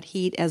up that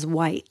heat as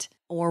white,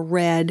 or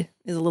red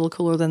is a little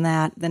cooler than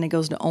that. Then it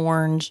goes to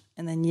orange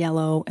and then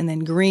yellow, and then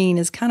green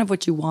is kind of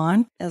what you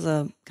want as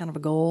a kind of a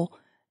goal.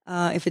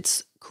 If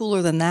it's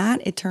cooler than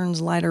that, it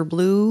turns lighter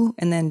blue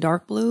and then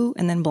dark blue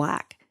and then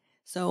black.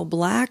 So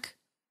black,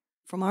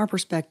 from our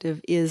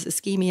perspective, is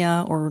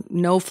ischemia or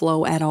no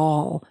flow at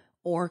all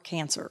or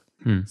cancer.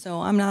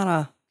 So I'm not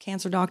a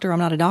cancer doctor. I'm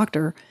not a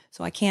doctor.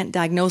 So I can't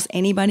diagnose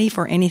anybody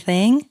for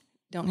anything.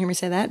 Don't hear me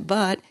say that.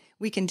 But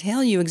we can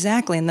tell you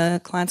exactly. And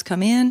the clients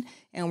come in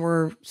and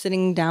we're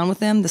sitting down with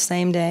them the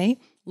same day,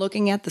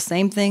 looking at the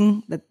same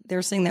thing that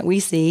they're seeing that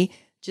we see,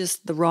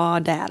 just the raw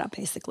data,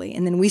 basically.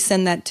 And then we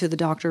send that to the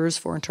doctors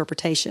for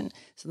interpretation.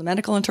 So the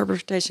medical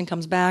interpretation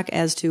comes back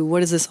as to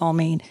what does this all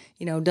mean?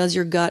 Does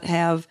your gut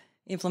have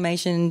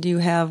inflammation? Do you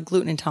have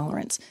gluten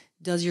intolerance?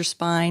 Does your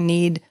spine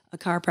need a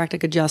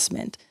chiropractic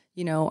adjustment?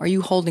 Are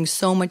you holding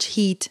so much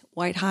heat,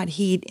 white hot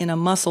heat in a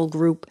muscle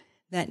group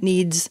that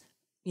needs,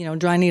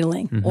 dry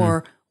needling? Mm-hmm.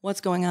 Or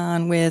what's going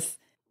on with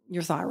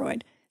your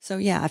thyroid? So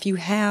yeah, if you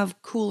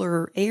have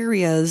cooler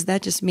areas,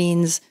 that just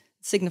means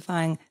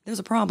signifying there's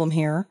a problem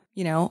here,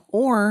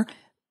 or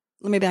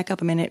let me back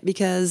up a minute,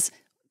 because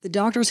the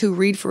doctors who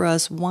read for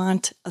us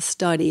want a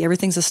study.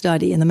 Everything's a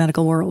study in the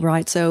medical world,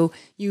 right? So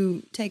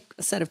you take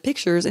a set of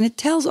pictures and it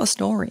tells a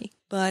story.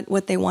 But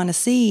what they want to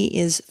see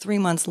is 3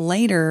 months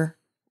later,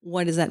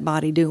 what is that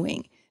body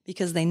doing?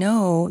 Because they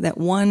know that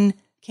one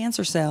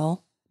cancer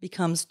cell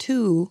becomes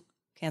 2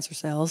 cancer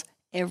cells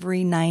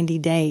every 90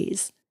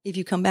 days. If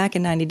you come back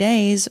in 90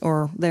 days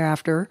or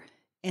thereafter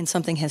and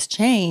something has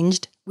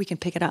changed, we can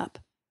pick it up.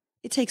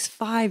 It takes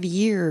 5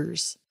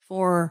 years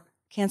for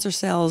cancer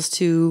cells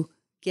to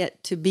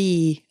get to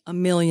be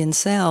 1 million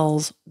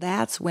cells.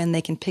 That's when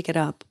they can pick it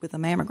up with a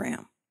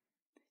mammogram.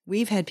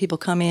 We've had people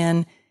come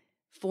in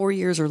 4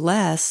 years or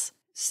less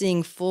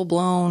seeing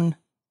full-blown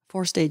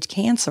 4-stage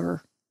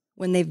cancer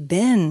when they've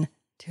been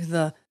to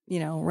the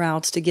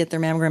routes to get their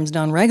mammograms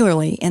done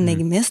regularly, and they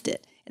missed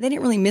it. And they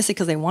didn't really miss it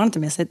because they wanted to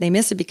miss it. They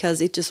missed it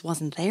because it just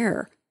wasn't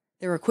there.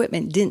 Their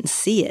equipment didn't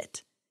see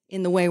it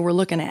in the way we're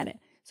looking at it.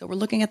 So we're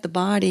looking at the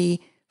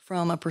body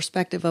from a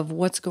perspective of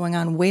what's going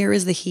on. Where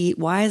is the heat?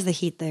 Why is the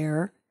heat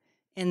there?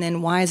 And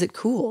then why is it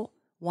cool?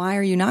 Why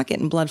are you not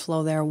getting blood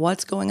flow there?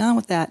 What's going on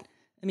with that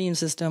immune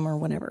system or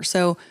whatever?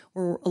 So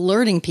we're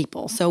alerting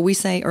people. So we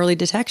say early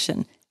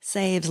detection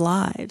saves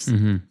lives.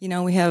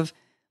 Mm-hmm. We have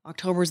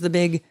October's the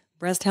big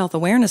breast health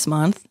awareness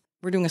month.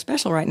 We're doing a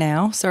special right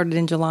now, started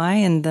in July,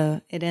 and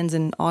it ends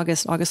in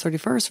August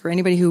 31st, for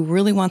anybody who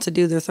really wants to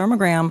do their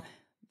thermogram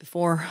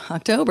before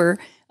October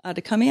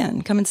to come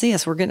and see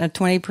us. We're getting a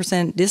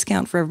 20%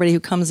 discount for everybody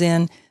who comes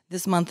in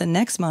this month and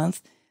next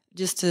month,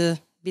 just to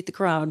beat the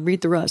crowd,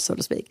 beat the rush, so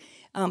to speak.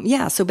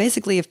 So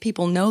basically, if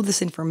people know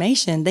this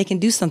information, they can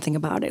do something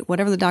about it.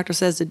 Whatever the doctor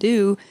says to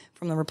do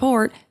from the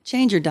report,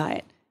 change your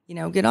diet.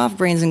 Get off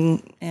grains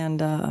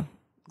and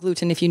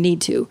gluten if you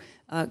need to.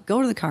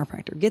 Go to the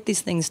chiropractor. Get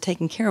these things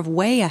taken care of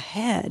way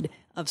ahead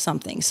of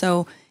something.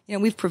 So,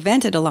 we've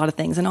prevented a lot of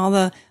things. And all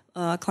the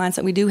clients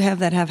that we do have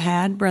that have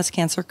had breast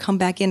cancer come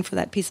back in for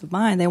that peace of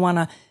mind. They want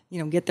to,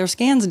 get their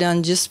scans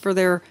done just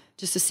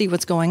to see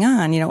what's going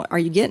on. Are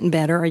you getting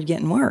better? Are you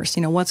getting worse?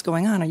 What's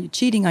going on? Are you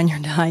cheating on your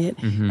diet?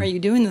 Mm-hmm. Are you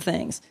doing the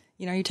things?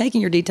 Are you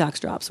taking your detox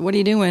drops? What are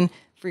you doing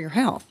for your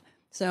health?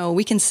 So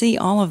we can see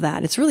all of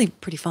that. It's really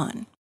pretty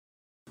fun.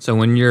 So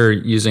when you're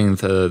using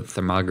the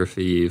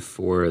thermography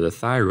for the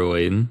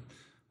thyroid,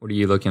 what are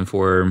you looking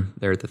for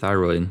there at the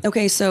thyroid?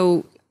 Okay,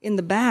 so in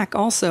the back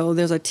also,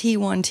 there's a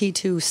T1,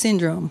 T2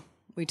 syndrome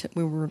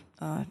we were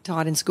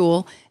taught in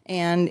school,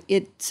 and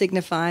it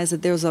signifies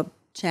that there's a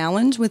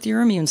challenge with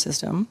your immune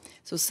system.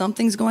 So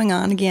something's going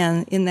on,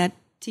 again, in that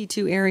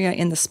T2 area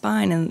in the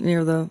spine and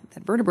near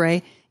that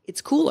vertebrae.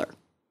 It's cooler.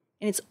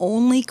 And it's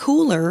only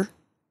cooler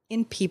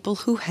in people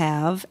who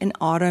have an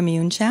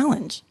autoimmune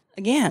challenge.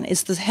 Again,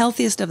 it's the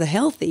healthiest of the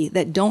healthy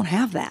that don't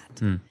have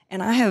that.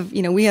 And I have,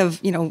 we have,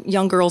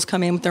 young girls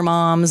come in with their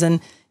moms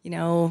and,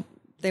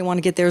 they want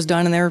to get theirs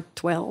done and they're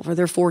 12 or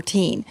they're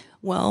 14.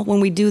 Well, when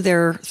we do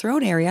their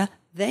throat area,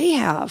 they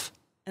have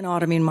an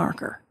autoimmune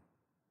marker.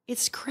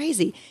 It's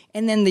crazy.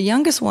 And then the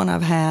youngest one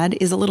I've had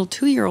is a little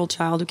 2-year-old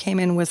child who came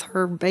in with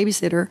her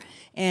babysitter,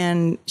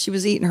 and she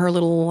was eating her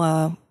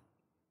little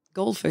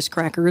goldfish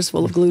crackers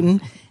full of gluten.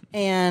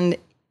 And,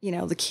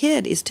 the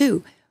kid is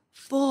too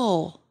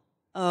full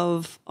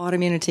of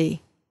autoimmunity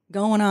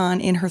going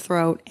on in her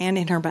throat and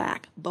in her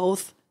back.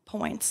 Both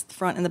points, the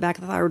front and the back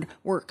of the thyroid,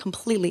 were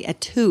completely at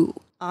 2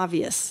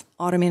 obvious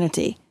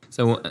autoimmunity.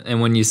 So,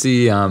 and when you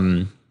see a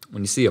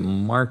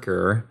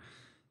marker,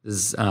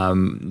 is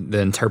the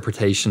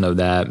interpretation of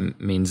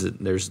that means that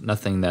there's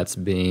nothing that's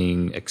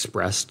being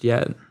expressed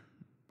yet?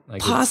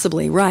 Like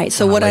possibly, right.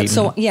 So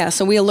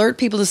so we alert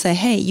people to say,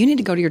 hey, you need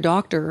to go to your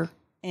doctor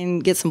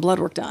and get some blood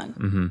work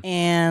done.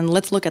 And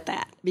let's look at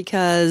that,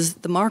 because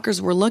the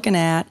markers we're looking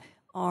at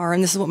are,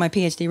 and this is what my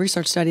PhD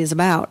research study is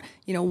about,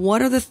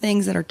 what are the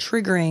things that are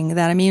triggering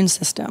that immune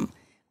system?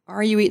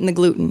 Are you eating the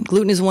gluten?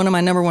 Gluten is one of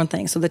my number one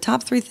things. So the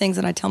top 3 things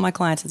that I tell my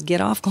clients is get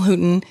off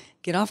gluten,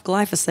 get off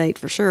glyphosate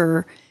for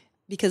sure,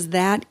 because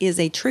that is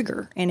a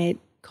trigger and it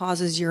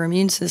causes your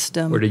immune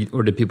system. Where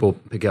did people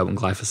pick up on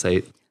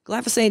glyphosate?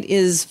 Glyphosate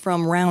is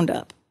from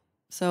Roundup.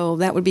 So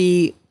that would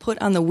be put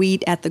on the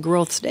wheat at the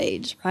growth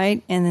stage,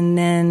 right? And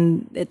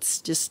then it's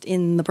just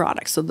in the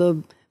product. So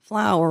the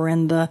flour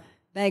and the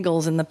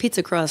bagels and the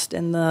pizza crust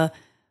and the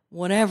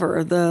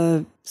whatever,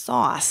 the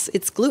sauce,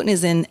 gluten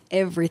is in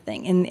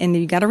everything. And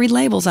you got to read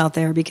labels out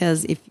there,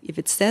 because if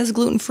it says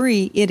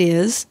gluten-free, it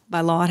is. By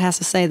law, it has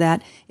to say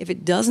that. If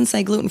it doesn't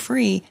say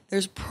gluten-free,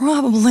 there's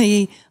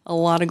probably a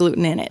lot of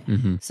gluten in it.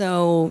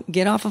 So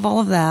get off of all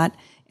of that.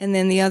 And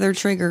then the other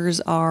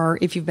triggers are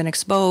if you've been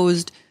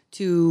exposed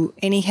to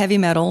any heavy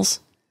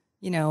metals,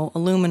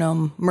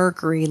 aluminum,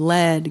 mercury,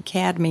 lead,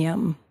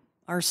 cadmium,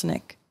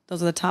 arsenic.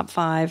 Those are the top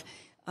 5.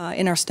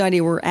 In our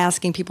study, we're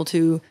asking people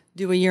to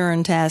do a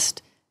urine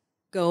test,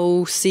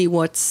 go see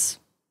what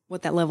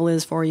that level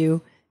is for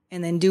you,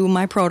 and then do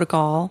my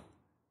protocol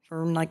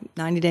for like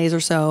 90 days or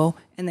so,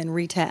 and then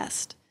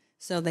retest.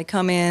 So they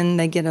come in,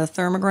 they get a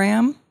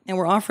thermogram, and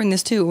we're offering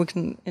this too. We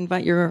can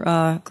invite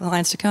your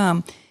clients to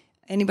come.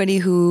 Anybody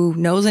who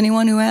knows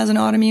anyone who has an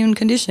autoimmune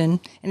condition,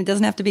 and it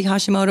doesn't have to be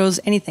Hashimoto's,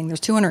 anything. There's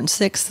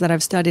 206 that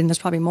I've studied, and there's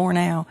probably more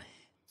now,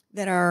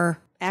 that are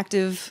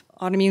active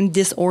autoimmune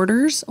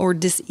disorders or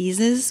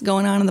diseases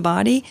going on in the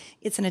body.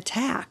 It's an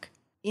attack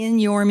in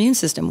your immune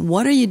system.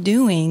 What are you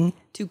doing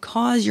to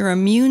cause your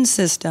immune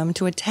system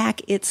to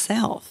attack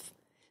itself?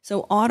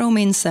 So auto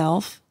means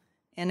self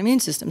and immune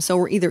system. So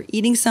we're either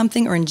eating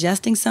something or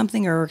ingesting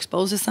something or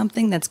exposed to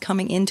something that's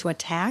coming in to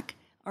attack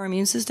our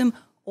immune system,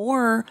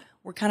 or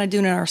we're kind of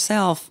doing it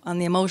ourselves on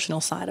the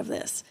emotional side of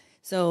this.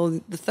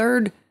 So the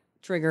third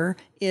trigger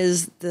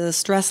is the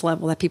stress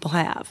level that people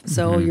have.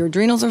 So your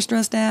adrenals are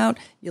stressed out,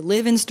 you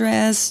live in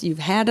stress, you've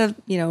had a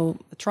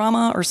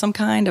trauma or some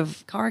kind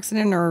of car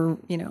accident or,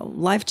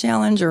 life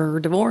challenge or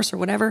divorce or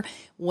whatever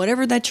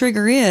that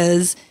trigger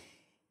is.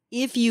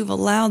 If you've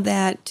allowed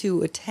that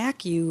to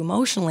attack you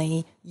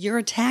emotionally, you're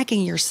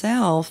attacking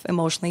yourself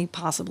emotionally,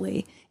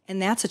 possibly, and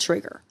that's a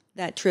trigger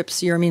that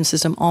trips your immune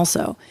system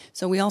also.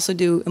 So we also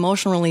do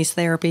emotional release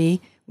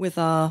therapy with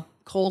a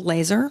cold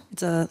laser.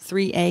 It's a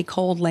 3A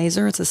cold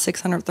laser. It's a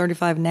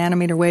 635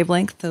 nanometer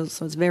wavelength,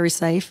 so it's very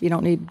safe. You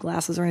don't need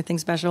glasses or anything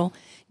special.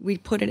 We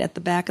put it at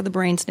the back of the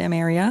brainstem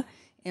area,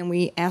 and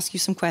we ask you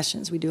some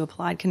questions. We do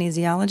applied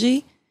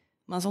kinesiology,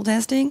 muscle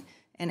testing,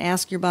 and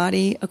ask your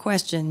body a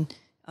question.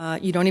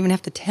 You don't even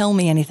have to tell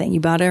me anything. You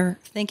better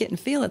think it and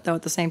feel it, though,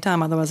 at the same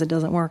time, otherwise it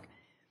doesn't work.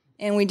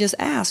 And we just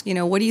ask,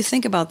 what do you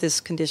think about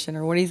this condition,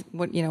 or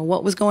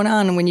what was going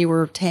on when you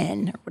were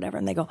 10 or whatever?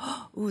 And they go,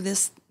 oh,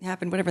 this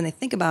happened, whatever. And they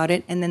think about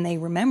it, and then they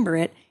remember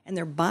it, and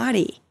their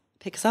body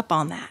picks up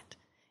on that.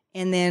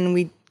 And then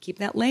we keep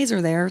that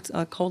laser there. It's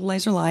a cold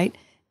laser light,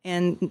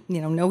 and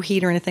no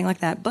heat or anything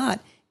like that.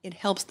 But it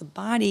helps the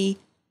body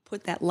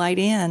put that light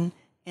in,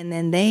 and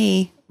then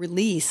they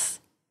release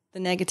the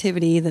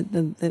negativity,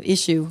 the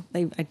issue.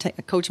 I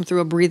coach them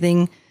through a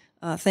breathing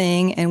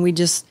thing, and we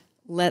just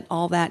let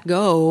all that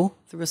go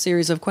through a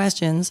series of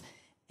questions,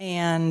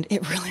 and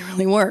it really,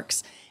 really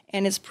works.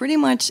 And it's pretty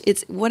much,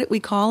 it's what we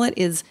call it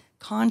is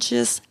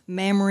conscious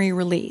memory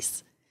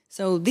release.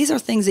 So these are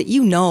things that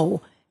you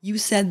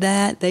said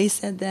that,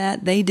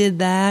 they did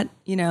that,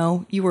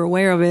 you were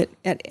aware of it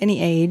at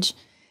any age,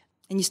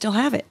 and you still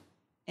have it.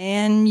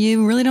 and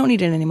you really don't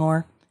need it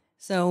anymore.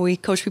 So we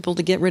coach people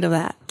to get rid of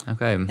that.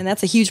 Okay. And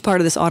that's a huge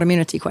part of this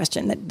autoimmunity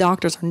question that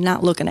doctors are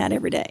not looking at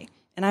every day.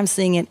 And I'm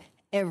seeing it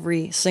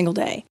every single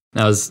day.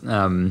 Now, as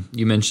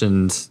you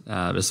mentioned,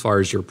 as far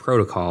as your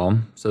protocol,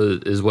 so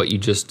is what you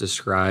just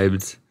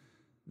described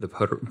the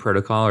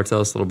protocol, or tell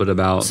us a little bit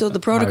about the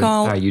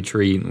protocol, how you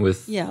treat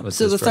with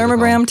so the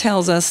thermogram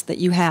tells us that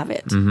you have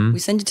it. Mm-hmm. We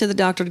send you to the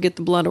doctor to get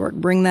the blood work,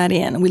 bring that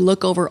in, and we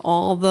look over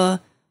all the,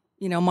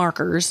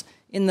 markers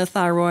in the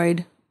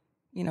thyroid,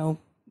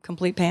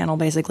 complete panel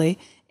basically,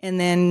 and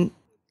then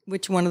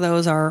which one of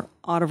those are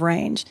out of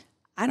range.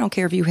 I don't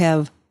care if you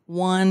have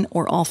one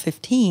or all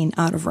 15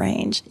 out of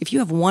range. If you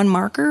have one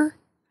marker,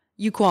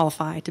 you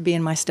qualify to be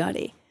in my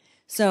study.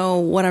 So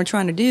what I'm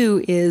trying to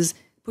do is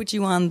put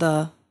you on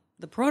the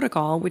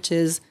protocol, which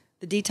is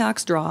the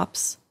detox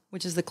drops,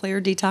 which is the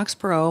Clear Detox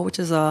Pro, which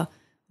is a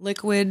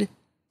liquid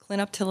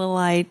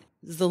clinoptilolite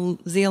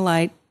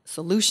zeolite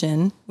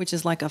solution, which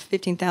is like a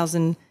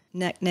 15,000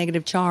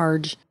 negative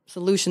charge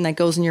solution that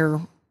goes in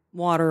your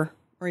water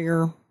or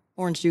your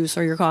orange juice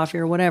or your coffee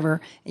or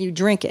whatever, and you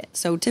drink it.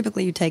 So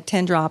typically you take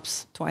 10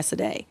 drops twice a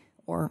day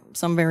or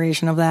some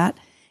variation of that.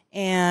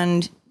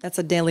 And that's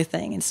a daily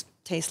thing. It's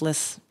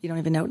tasteless. You don't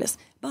even notice.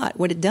 But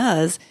what it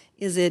does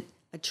is it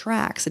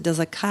attracts, it does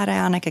a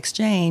cationic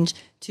exchange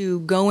to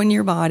go in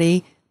your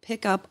body,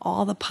 pick up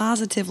all the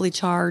positively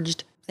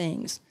charged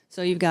things.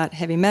 So you've got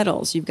heavy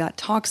metals, you've got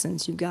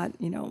toxins, you've got,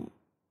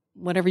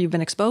 whatever you've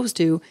been exposed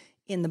to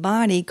in the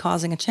body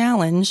causing a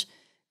challenge,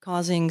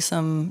 causing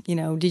some,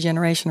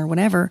 degeneration or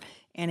whatever.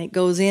 And it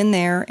goes in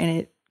there and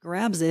it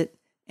grabs it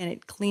and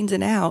it cleans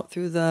it out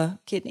through the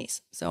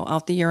kidneys. So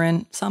out the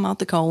urine, some out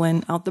the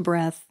colon, out the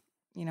breath,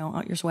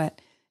 out your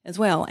sweat as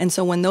well. And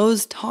so when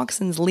those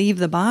toxins leave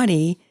the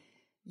body,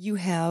 you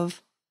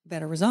have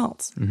better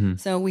results. Mm-hmm.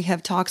 So we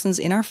have toxins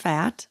in our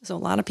fat. So a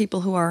lot of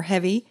people who are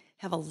heavy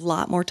have a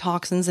lot more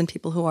toxins than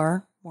people who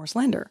are more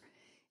slender.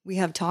 We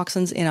have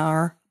toxins in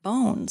our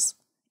bones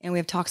and we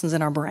have toxins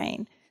in our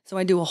brain. So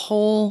I do a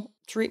whole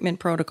treatment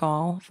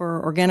protocol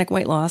for organic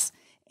weight loss,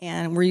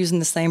 and we're using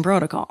the same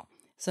protocol.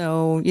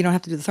 So you don't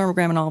have to do the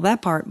thermogram and all of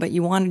that part, but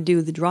you want to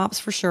do the drops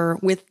for sure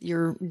with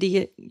your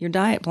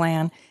diet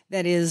plan.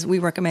 That is, we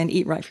recommend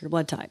eat right for your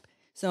blood type.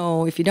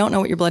 So if you don't know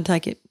what your blood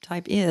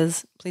type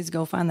is, please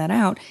go find that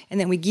out. And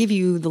then we give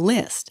you the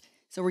list.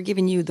 So we're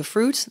giving you the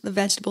fruits, the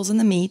vegetables, and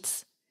the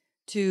meats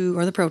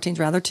or the proteins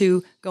rather,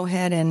 to go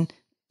ahead and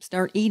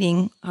start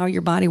eating how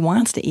your body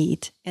wants to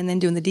eat, and then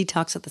doing the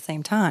detox at the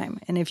same time.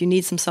 And if you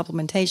need some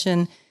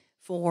supplementation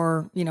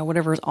for,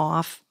 whatever is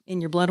off in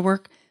your blood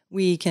work,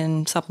 we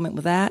can supplement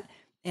with that.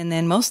 And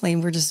then mostly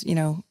we're just,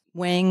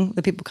 weighing.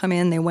 The people come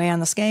in, they weigh on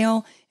the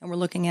scale, and we're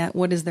looking at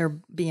what is their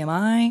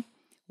BMI,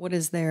 what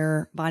is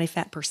their body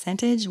fat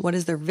percentage, what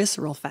is their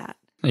visceral fat.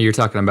 Now you're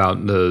talking about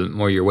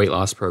your weight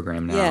loss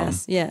program now.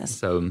 Yes.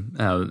 So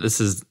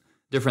this is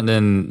different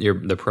than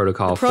the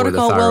protocol for the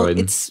Well, thyroid.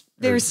 it's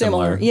very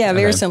similar. Yeah,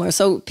 very similar.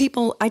 So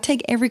I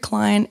take every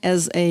client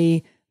as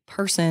a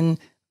person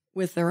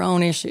with their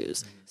own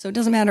issues. So it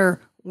doesn't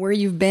matter where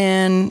you've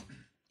been.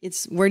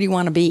 It's where do you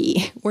want to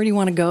be? Where do you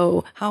want to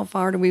go? How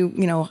far do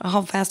we,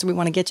 how fast do we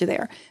want to get you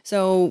there?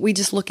 So we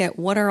just look at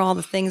what are all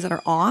the things that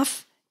are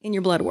off in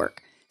your blood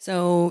work.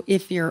 So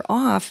if you're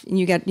off and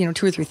you got, 2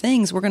 or 3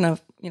 things, we're going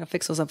to,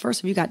 fix those up first.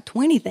 If you got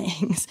 20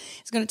 things,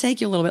 it's going to take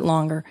you a little bit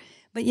longer.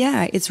 But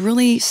yeah, it's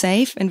really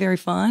safe and very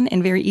fun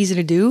and very easy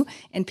to do.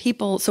 And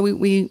people, so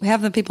we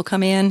have the people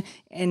come in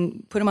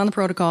and put them on the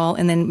protocol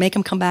and then make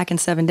them come back in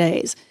 7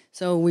 days.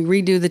 So we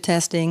redo the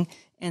testing,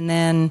 and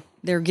then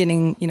they're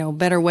getting,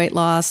 better weight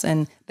loss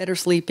and better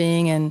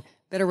sleeping and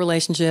better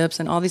relationships,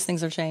 and all these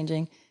things are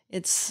changing.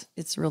 It's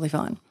really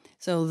fun.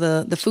 So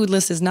the food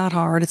list is not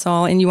hard. It's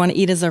all, and you want to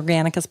eat as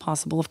organic as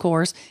possible, of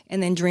course,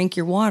 and then drink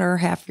your water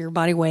half your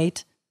body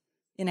weight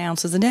in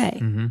ounces a day.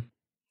 Mm-hmm.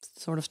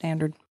 It's sort of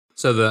standard.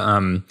 So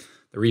the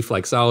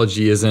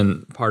reflexology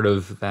isn't part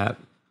of that.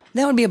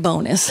 That would be a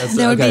bonus. That's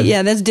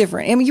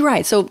different. I mean, you're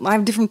right. So I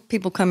have different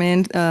people come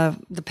in.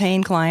 The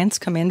pain clients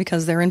come in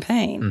because they're in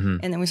pain,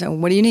 and then we say, well,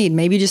 "What do you need?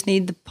 Maybe you just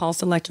need the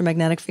pulsed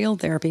electromagnetic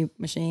field therapy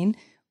machine,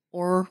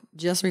 or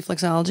just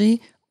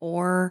reflexology,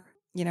 or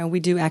we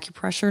do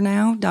acupressure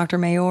now. Dr.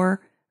 Mayor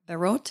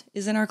Barot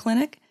is in our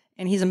clinic,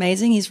 and he's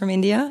amazing. He's from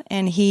India,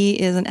 and he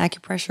is an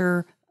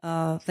acupressure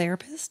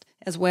therapist,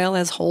 as well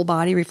as whole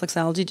body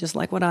reflexology, just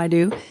like what I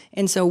do.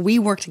 And so we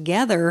work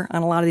together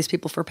on a lot of these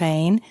people for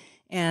pain.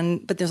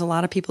 But there's a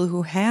lot of people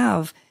who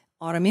have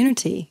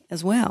autoimmunity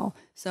as well.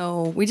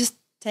 So we just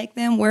take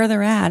them where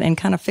they're at and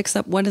kind of fix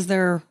up what is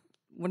their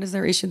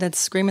issue that's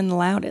screaming the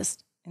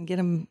loudest, and get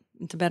them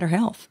into better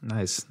health.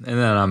 Nice. And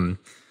then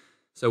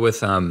so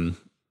with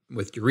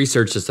your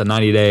research, it's a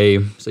 90-day.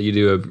 So you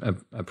do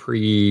a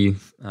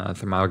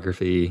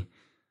pre-thermography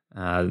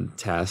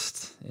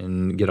test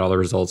and get all the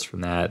results from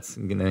that,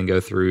 and then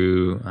go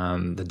through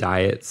the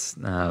diets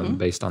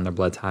based on their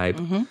blood type,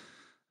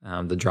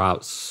 the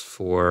drops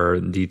for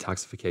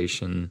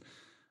detoxification,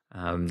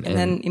 and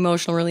then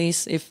emotional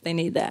release if they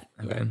need that.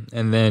 Okay,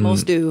 and then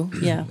most do,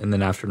 yeah. And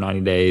then after 90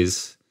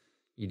 days,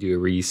 you do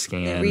a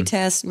rescan.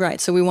 Retest, right.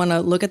 So we want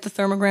to look at the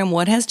thermogram,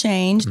 what has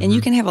changed, and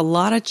you can have a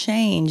lot of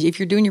change if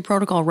you're doing your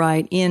protocol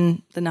right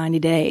in the 90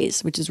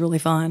 days, which is really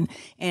fun.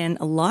 And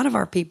a lot of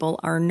our people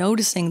are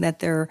noticing that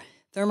their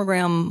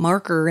thermogram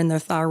marker in their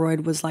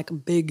thyroid was like a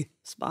big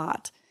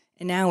spot,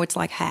 and now it's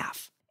like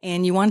half.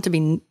 And you want it to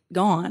be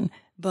gone,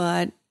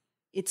 but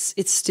it's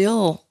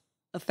still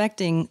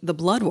affecting the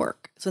blood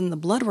work. So then the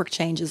blood work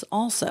changes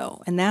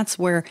also. And that's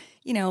where,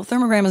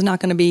 thermogram is not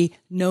going to be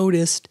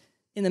noticed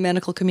in the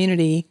medical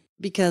community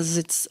because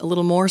it's a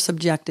little more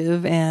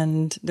subjective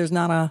and there's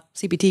not a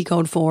CPT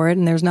code for it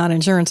and there's not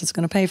insurance that's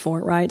going to pay for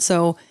it, right?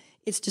 So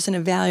it's just an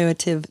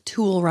evaluative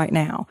tool right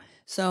now.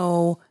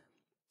 So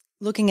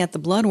looking at the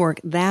blood work,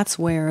 that's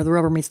where the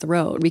rubber meets the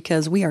road,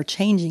 because we are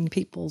changing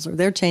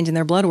they're changing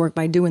their blood work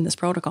by doing this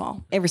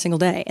protocol every single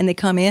day. And they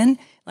come in,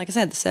 like I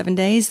said, the 7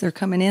 days, they're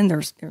coming in,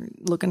 they're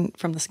looking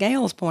from the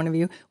scales point of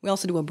view. We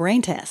also do a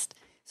brain test.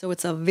 So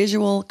it's a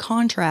visual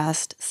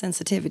contrast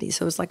sensitivity.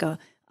 So it's like a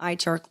eye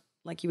chart,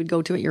 like you would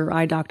go to at your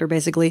eye doctor,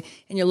 basically,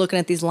 and you're looking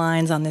at these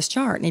lines on this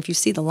chart. And if you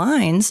see the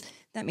lines,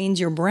 that means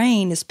your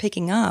brain is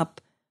picking up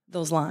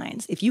those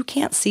lines. If you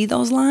can't see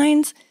those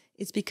lines,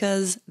 it's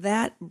because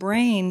that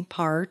brain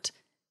part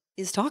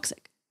is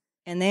toxic.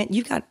 And then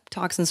you've got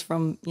toxins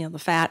from, the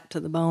fat to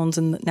the bones,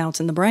 and now it's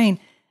in the brain.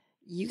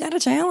 You got a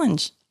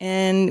challenge.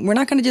 And we're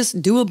not going to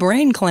just do a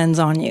brain cleanse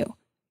on you.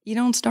 You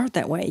don't start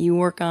that way. You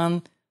work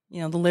on,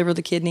 the liver,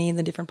 the kidney,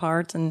 the different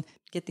parts, and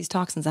get these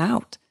toxins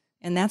out.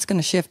 And that's going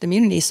to shift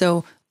immunity.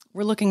 So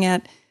we're looking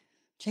at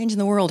changing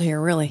the world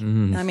here, really.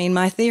 I mean,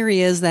 my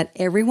theory is that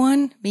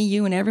everyone, me,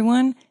 you, and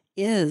everyone,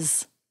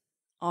 is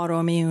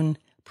autoimmune.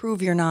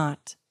 Prove you're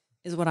not,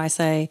 is what I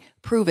say.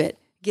 Prove it.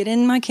 Get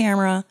in my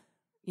camera,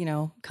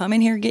 come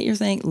in here, get your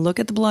thing, look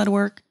at the blood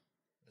work,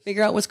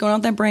 figure out what's going on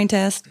with that brain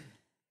test.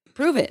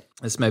 Prove it.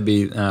 This may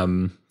be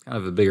kind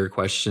of a bigger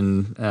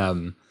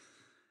question,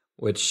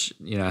 which,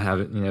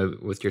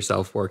 with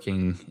yourself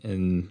working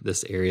in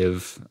this area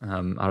of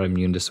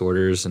autoimmune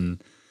disorders,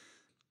 and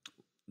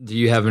do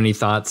you have any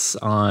thoughts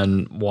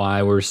on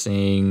why we're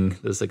seeing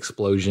this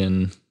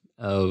explosion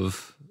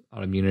of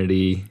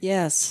autoimmunity?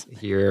 Yes.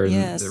 Here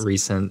in the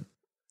recent.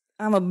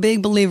 I'm a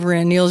big believer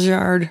in Neil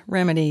Jarre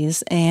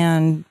remedies,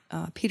 and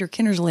Peter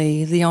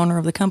Kinnersley, the owner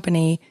of the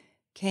company,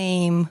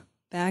 came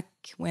back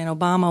when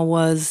Obama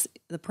was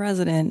the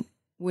president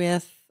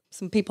with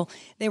some people.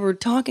 They were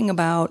talking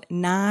about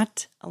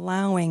not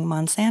allowing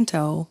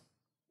Monsanto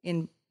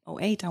in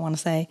 2008, I want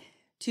to say,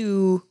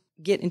 to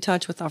get in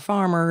touch with our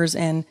farmers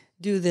and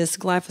do this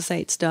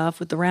glyphosate stuff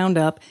with the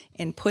Roundup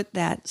and put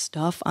that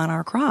stuff on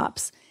our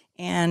crops.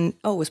 And,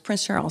 it was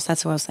Prince Charles.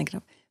 That's what I was thinking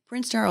of.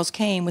 Prince Charles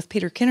came with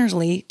Peter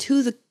Kinnersley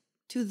to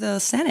the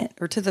Senate,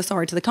 or to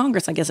the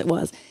Congress, I guess it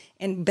was,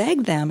 and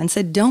begged them and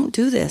said, don't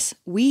do this.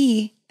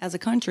 We, as a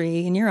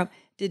country in Europe,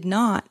 did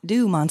not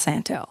do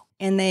Monsanto.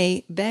 And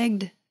they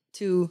begged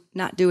to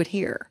not do it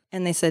here.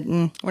 And they said,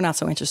 we're not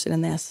so interested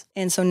in this.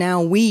 And so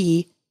now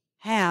we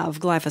have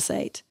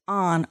glyphosate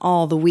on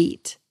all the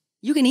wheat.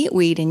 You can eat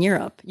wheat in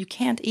Europe. You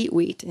can't eat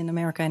wheat in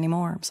America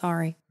anymore. I'm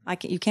sorry.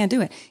 You can't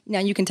do it. Now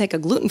you can take a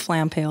gluten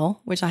flam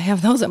pill, which I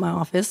have those at my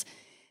office.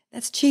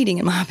 That's cheating,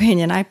 in my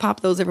opinion. I pop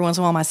those every once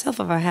in a while myself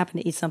if I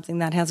happen to eat something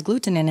that has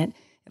gluten in it,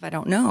 if I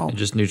don't know. It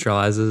just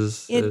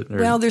neutralizes it?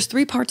 Well, there's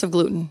 3 parts of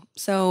gluten.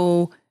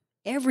 So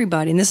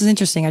everybody, and this is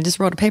interesting, I just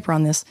wrote a paper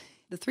on this.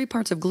 The 3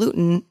 parts of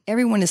gluten,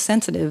 everyone is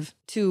sensitive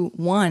to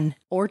 1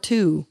 or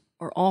 2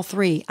 or all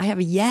 3. I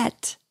have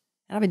yet,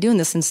 and I've been doing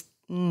this since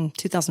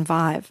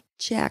 2005,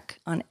 check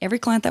on every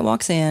client that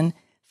walks in,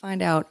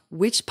 find out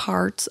which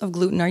parts of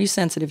gluten are you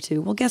sensitive to.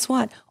 Well, guess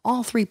what?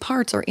 All 3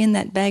 parts are in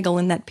that bagel,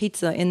 in that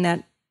pizza, in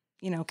that,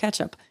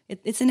 ketchup.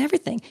 It's in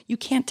everything. You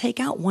can't take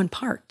out one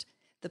part.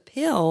 The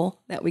pill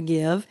that we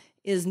give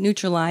is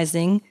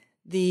neutralizing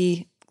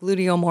the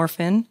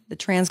gluteomorphin, the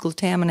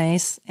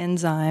transglutaminase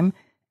enzyme,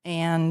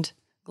 and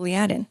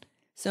gliadin.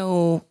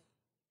 So,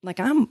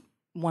 I'm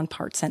 1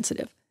 part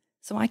sensitive.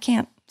 So I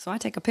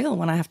take a pill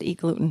when I have to eat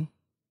gluten.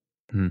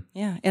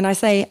 Yeah. And I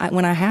say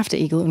when I have to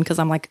eat gluten, because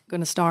I'm going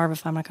to starve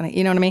if I'm not going to,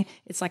 you know what I mean?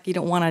 It's like you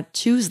don't want to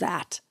choose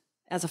that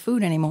as a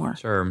food anymore.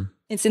 Sure.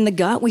 It's in the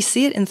gut. We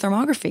see it in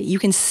thermography. You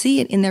can see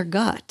it in their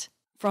gut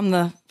from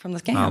the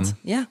scans.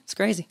 Yeah, it's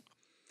crazy.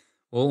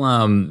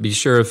 We'll be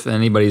sure, if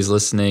anybody's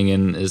listening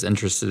and is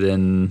interested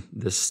in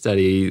this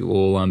study,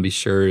 we'll be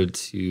sure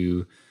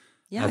to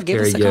have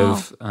Carrie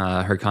give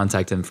her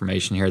contact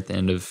information here at the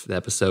end of the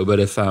episode. But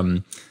if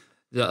a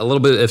little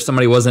bit, if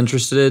somebody was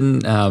interested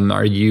in,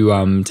 are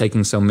you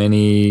taking so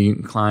many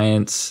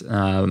clients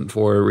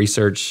for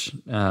research?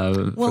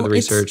 For the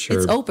research?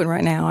 It's open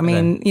right now. I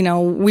mean,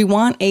 we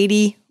want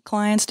 80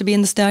 clients to be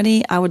in the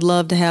study. I would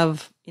love to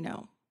have,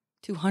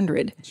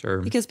 200. Sure.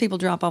 Because people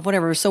drop off,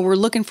 whatever. So we're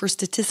looking for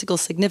statistical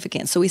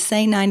significance. So we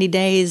say 90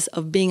 days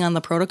of being on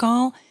the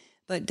protocol,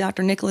 but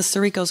Dr. Nicholas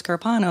Sirikos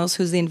Karpanos,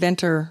 who's the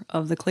inventor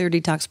of the Clear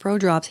Detox Pro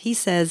Drops, he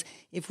says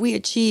if we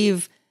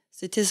achieve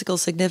statistical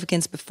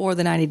significance before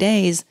the 90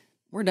 days,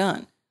 we're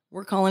done.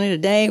 We're calling it a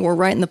day. We're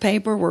writing the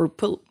paper. We're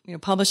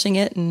publishing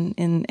it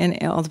in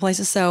all the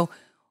places. So,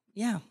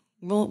 yeah,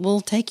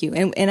 we'll take you.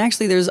 And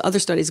actually, there's other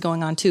studies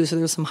going on too. So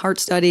there's some heart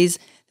studies.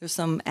 There's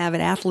some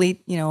avid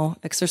athlete,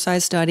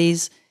 exercise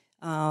studies,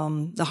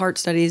 the heart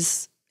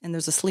studies, and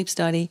there's a sleep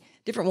study.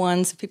 Different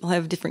ones. People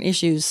have different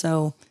issues,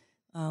 so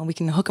we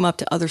can hook them up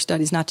to other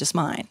studies, not just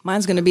mine.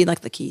 Mine's going to be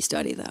like the key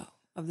study though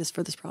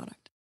for this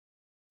product.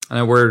 I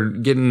know we're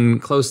getting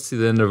close to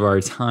the end of our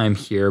time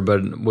here,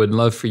 but would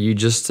love for you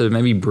just to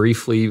maybe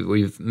briefly,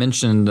 we've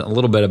mentioned a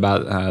little bit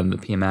about the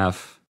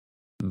PMF,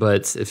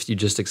 but if you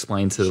just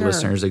explain to the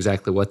listeners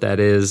exactly what that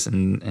is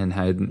and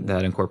how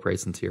that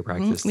incorporates into your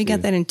practice. We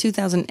got that in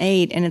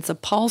 2008, and it's a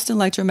pulsed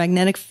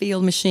electromagnetic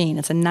field machine.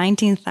 It's a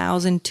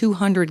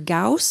 19,200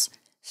 Gauss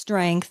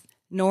strength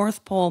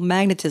North Pole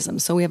magnetism.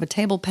 So we have a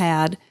table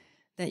pad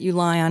that you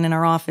lie on in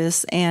our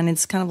office, and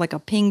it's kind of like a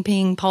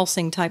ping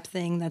pulsing type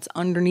thing that's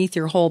underneath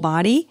your whole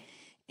body.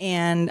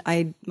 And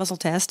I muscle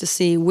test to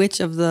see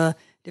which of the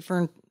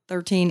different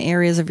 13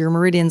 areas of your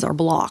meridians are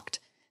blocked.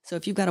 So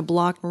if you've got a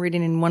blocked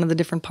meridian in one of the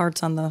different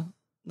parts on the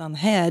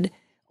head,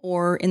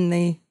 or in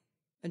the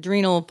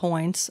adrenal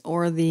points,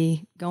 or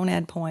the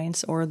gonad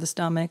points, or the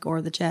stomach,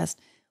 or the chest,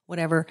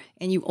 whatever,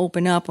 and you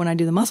open up when I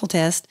do the muscle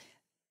test,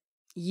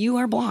 you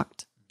are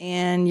blocked.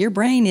 And your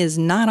brain is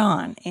not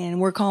on, and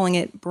we're calling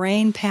it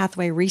brain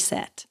pathway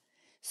reset.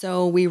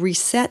 So we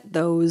reset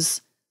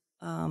those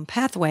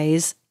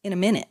pathways in a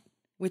minute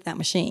with that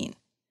machine.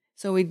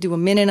 So we do a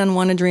minute on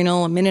one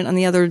adrenal, a minute on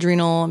the other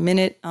adrenal, a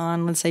minute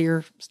on, let's say,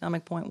 your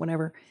stomach point,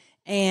 whatever.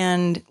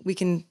 And we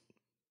can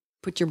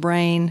put your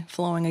brain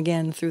flowing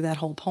again through that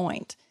whole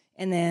point.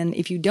 And then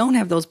if you don't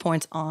have those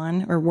points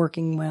on or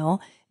working well,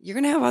 you're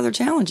going to have other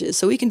challenges.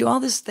 So we can do all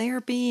this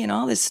therapy and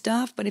all this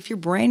stuff, but if your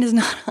brain is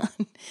not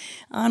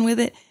on with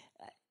it,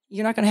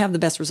 you're not going to have the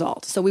best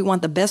result. So we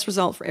want the best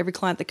result for every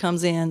client that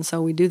comes in.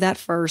 So we do that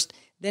first.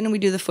 Then we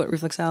do the foot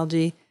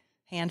reflexology,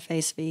 hand,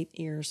 face, feet,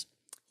 ears.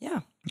 Yeah.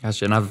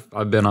 Gotcha. And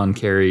I've been on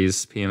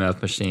Carrie's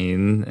PMF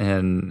machine,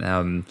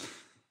 and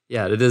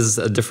it is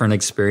a different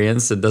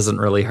experience. It doesn't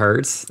really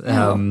hurt.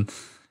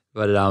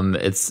 But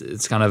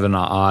it's kind of an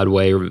odd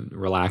way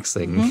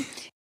relaxing.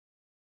 Mm-hmm.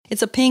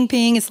 It's a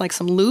ping. It's like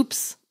some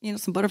loops,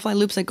 some butterfly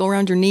loops that go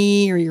around your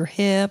knee or your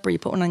hip, or you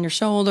put one on your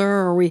shoulder,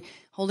 or we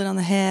hold it on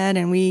the head.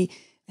 And we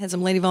had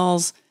some Lady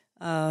Vols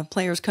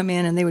players come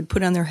in, and they would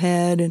put it on their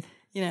head and,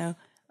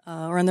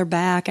 or on their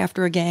back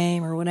after a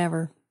game or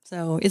whatever.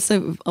 So it's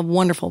a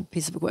wonderful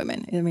piece of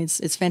equipment. I mean,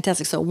 it's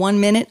fantastic. So 1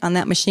 minute on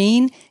that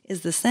machine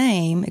is the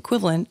same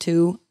equivalent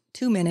to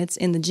 2 minutes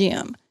in the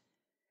gym.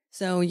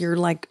 So you're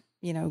like,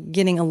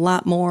 getting a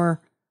lot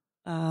more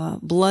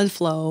blood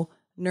flow,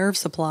 nerve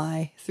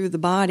supply through the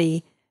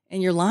body,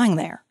 and you're lying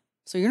there.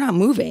 So you're not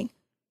moving.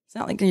 It's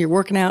not like you're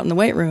working out in the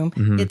weight room.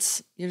 Mm-hmm.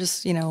 You're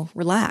just,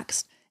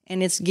 relaxed,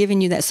 and it's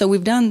giving you that. So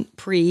we've done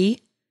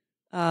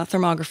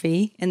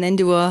thermography, and then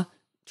do a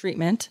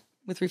treatment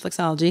with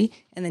reflexology,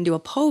 and then do a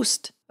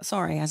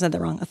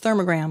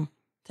thermogram.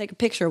 Take a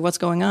picture of what's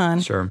going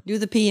on. Sure. Do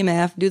the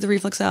PMF, do the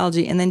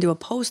reflexology, and then do a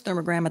post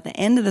thermogram at the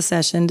end of the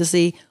session to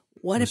see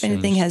what, if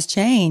anything, has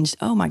changed.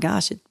 Oh my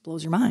gosh, it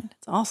blows your mind.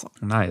 It's awesome.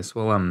 Nice.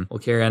 Well,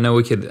 Carrie, I know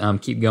we could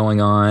keep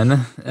going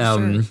on.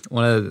 Sure.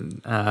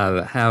 Want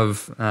to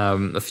have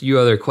a few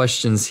other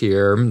questions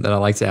here that I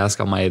like to ask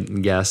all my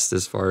guests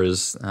as far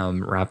as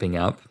wrapping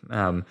up.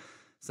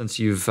 Since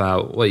you've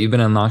been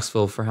in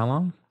Knoxville for how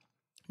long?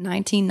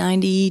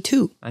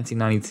 1992.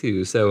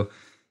 1992. So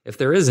if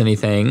there is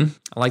anything,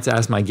 I like to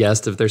ask my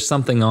guests if there's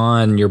something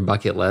on your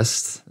bucket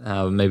list,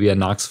 maybe a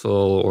Knoxville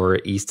or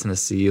East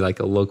Tennessee, like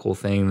a local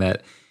thing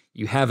that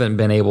you haven't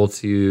been able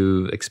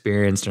to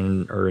experience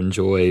or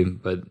enjoy,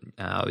 but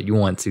you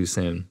want to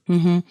soon.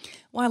 Mm-hmm.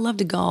 Well, I love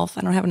to golf.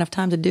 I don't have enough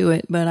time to do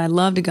it, but I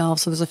love to golf.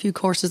 So there's a few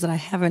courses that I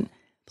haven't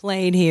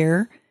played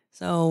here,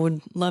 so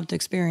would love to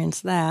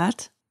experience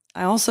that.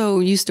 I also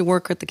used to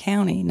work at the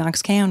county,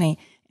 Knox County,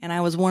 and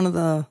I was one of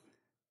the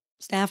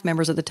staff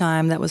members at the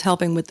time that was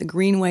helping with the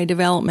Greenway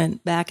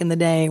development back in the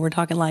day. We're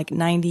talking like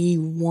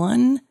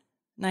 91,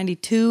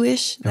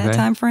 92-ish, that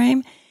time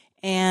frame.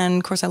 And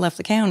of course I left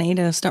the county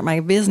to start my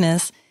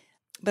business,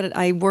 but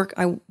I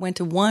went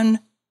to one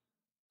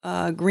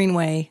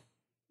Greenway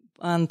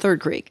on Third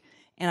Creek,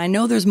 and I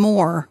know there's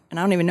more, and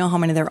I don't even know how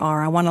many there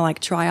are. I want to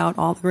try out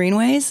all the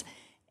Greenways.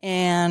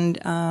 And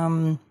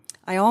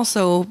I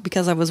also,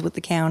 because I was with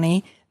the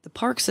county, the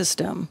park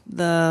system,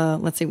 the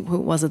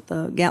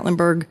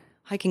Gatlinburg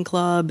Hiking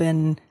Club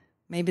and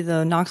maybe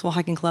the Knoxville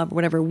Hiking Club or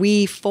whatever,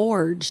 we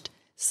forged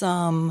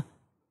some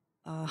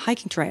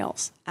hiking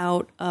trails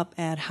up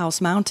at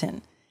House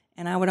Mountain.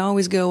 And I would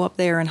always go up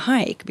there and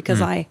hike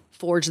because I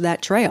forged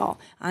that trail.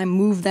 I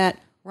moved that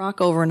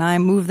rock over, and I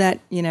moved that,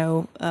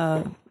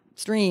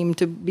 stream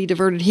to be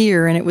diverted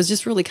here. And it was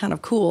just really kind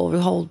of cool.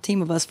 The whole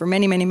team of us for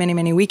many, many, many,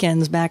 many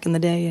weekends back in the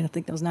day. And I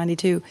think that was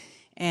 92.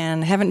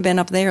 And haven't been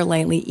up there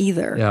lately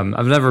either. Yeah,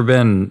 I've never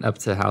been up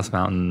to House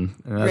Mountain.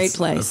 And that's great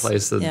place. A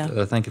place that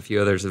I think a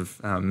few others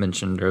have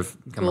mentioned or have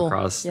come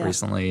across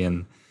recently.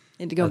 And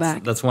need to go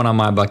back. That's one on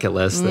my bucket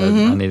list that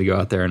I need to go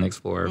out there and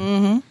explore.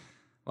 Mm-hmm.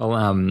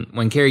 Well,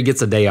 when Carrie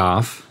gets a day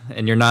off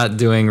and you're not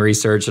doing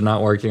research and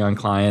not working on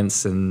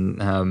clients,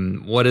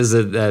 and what is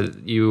it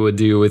that you would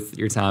do with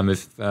your time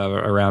if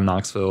around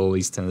Knoxville,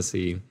 East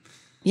Tennessee?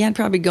 Yeah, I'd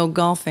probably go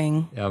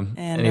golfing. Yeah.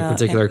 And, any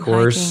particular and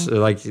course? hiking.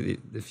 Like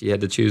if you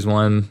had to choose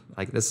one,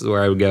 like this is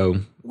where I would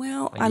go.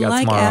 Well, Like I you got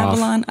like tomorrow off.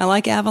 Avalon. I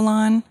like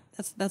Avalon.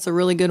 That's a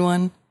really good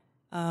one.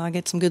 I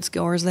get some good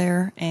scores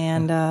there.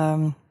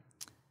 And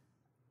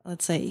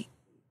let's see,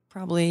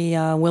 probably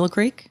Willow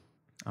Creek.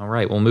 All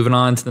right. Well, moving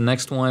on to the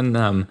next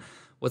one.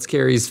 What's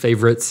Carrie's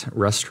favorite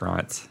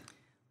restaurant?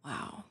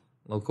 Wow.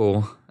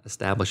 Local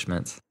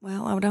establishment.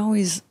 Well, I would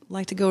always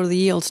like to go to the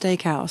Yield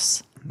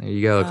Steakhouse. There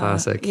you go, the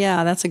classic.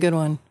 Yeah, that's a good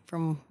one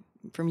from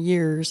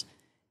years.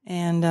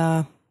 And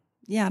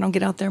yeah, I don't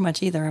get out there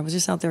much either. I was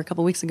just out there a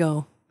couple weeks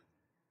ago.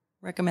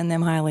 Recommend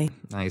them highly.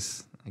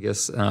 Nice. I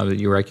guess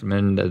you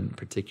recommend a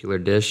particular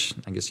dish.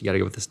 I guess you got to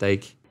go with the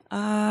steak.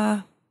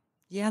 Yeah,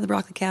 the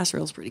broccoli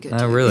casserole is pretty good. Oh,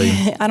 too. really?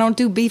 I don't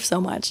do beef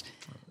so much.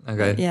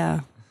 Okay.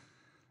 Yeah.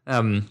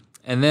 And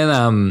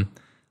then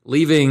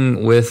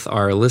leaving with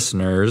our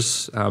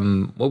listeners,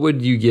 what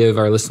would you give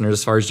our listeners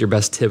as far as your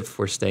best tip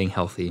for staying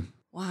healthy?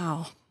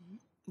 Wow.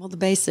 Well, the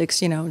basics,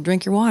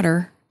 drink your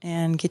water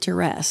and get your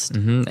rest.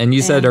 Mm-hmm. And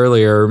you said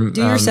earlier,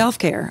 Do your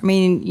self-care. I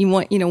mean,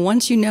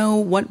 once you know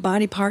what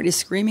body part is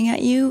screaming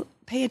at you,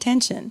 pay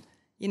attention.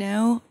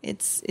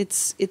 It's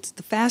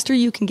the faster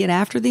you can get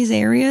after these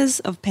areas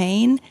of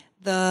pain,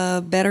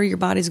 the better your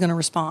body's going to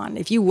respond.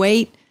 If you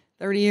wait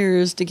 30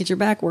 years to get your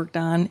back work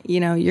done,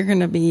 you're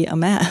going to be a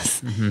mess.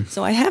 Mm-hmm.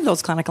 So I have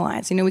those kind of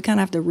clients. We kind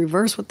of have to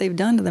reverse what they've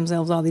done to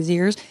themselves all these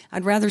years.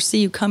 I'd rather see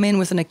you come in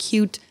with an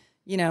acute,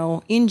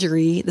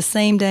 injury the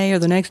same day or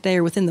the next day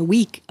or within the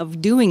week of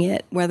doing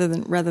it rather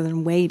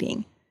than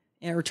waiting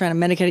or trying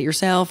to medicate it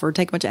yourself or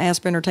take a bunch of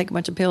aspirin or take a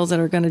bunch of pills that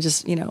are going to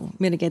just,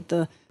 mitigate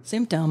the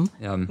symptom.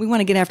 We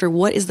want to get after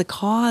what is the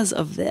cause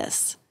of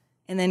this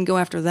and then go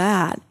after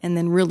that and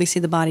then really see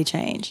the body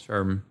change.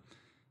 Sure.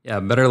 Yeah,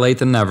 better late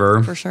than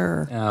never. For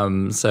sure.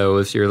 So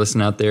if you're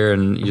listening out there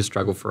and you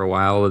struggle for a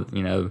while,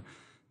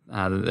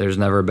 there's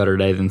never a better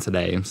day than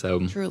today.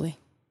 So Truly.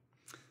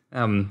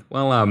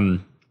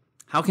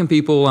 How can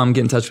people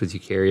get in touch with you,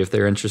 Carrie, if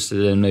they're interested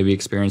in maybe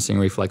experiencing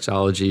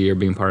reflexology or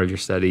being part of your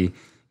study?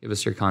 Give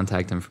us your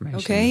contact information.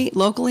 Okay.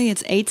 Locally,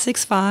 it's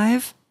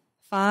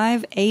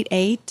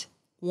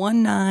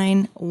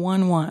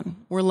 865-588-1911.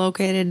 We're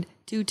located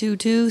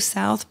 222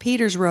 South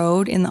Peters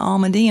Road in the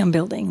Almadeum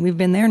building. We've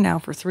been there now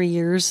for 3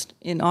 years.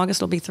 In August,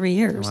 it'll be 3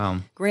 years. Wow.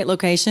 Great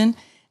location.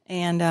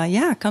 And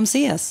come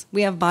see us.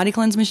 We have body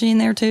cleanse machine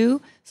there too.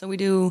 So we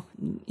do,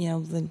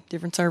 the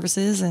different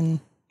services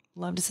and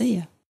love to see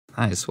you.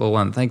 Nice.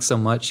 Well, thanks so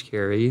much,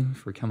 Carrie,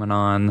 for coming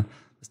on the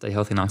Stay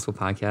Healthy Knoxville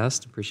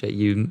podcast. Appreciate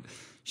you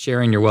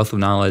sharing your wealth of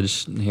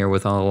knowledge here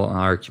with all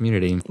our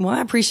community. Well,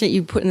 I appreciate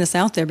you putting this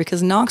out there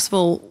because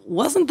Knoxville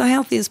wasn't the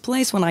healthiest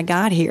place when I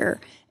got here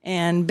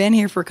and been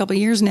here for a couple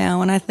of years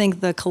now. And I think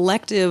the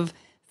collective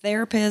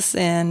therapists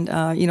and,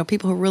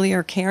 people who really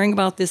are caring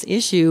about this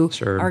issue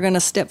are going to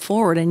step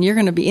forward and you're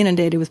going to be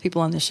inundated with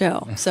people on the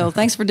show. So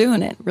thanks for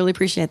doing it. Really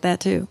appreciate that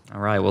too. All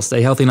right. Well,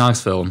 Stay Healthy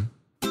Knoxville.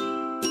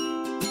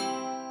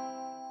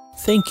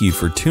 Thank you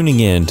for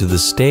tuning in to the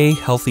Stay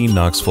Healthy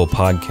Knoxville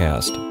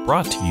podcast,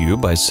 brought to you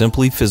by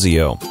Simply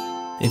Physio.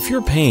 If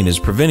your pain is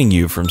preventing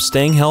you from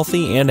staying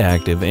healthy and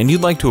active and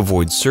you'd like to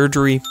avoid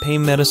surgery,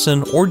 pain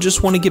medicine, or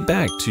just want to get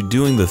back to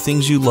doing the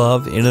things you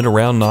love in and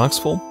around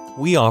Knoxville,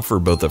 we offer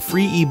both a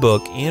free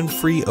ebook and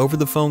free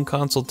over-the-phone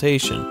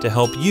consultation to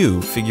help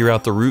you figure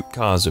out the root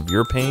cause of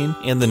your pain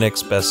and the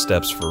next best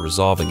steps for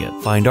resolving it.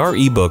 Find our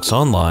ebooks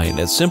online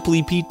at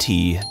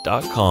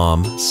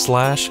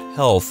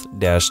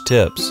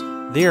simplypt.com/health-tips.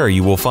 There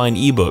you will find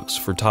ebooks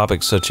for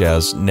topics such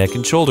as neck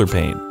and shoulder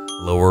pain,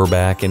 lower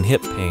back and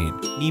hip pain,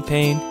 knee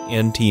pain,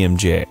 and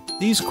TMJ.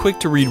 These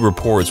quick-to-read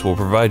reports will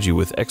provide you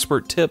with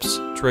expert tips,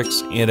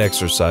 tricks, and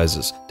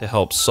exercises to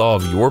help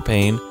solve your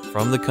pain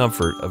from the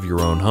comfort of your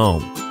own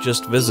home.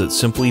 Just visit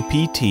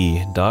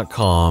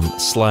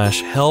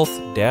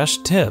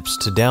simplypt.com/health-tips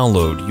to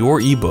download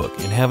your ebook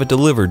and have it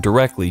delivered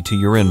directly to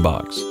your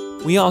inbox.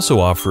 We also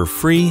offer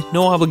free,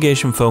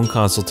 no-obligation phone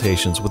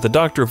consultations with a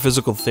doctor of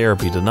physical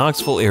therapy to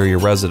Knoxville area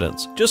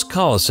residents. Just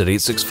call us at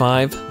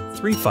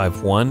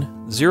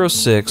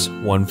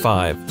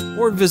 865-351-0615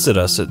 or visit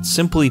us at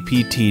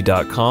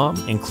simplypt.com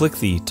and click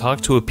the Talk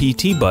to a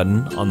PT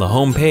button on the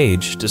home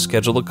page to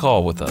schedule a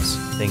call with us.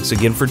 Thanks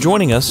again for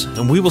joining us,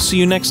 and we will see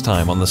you next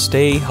time on the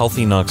Stay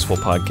Healthy Knoxville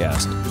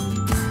podcast.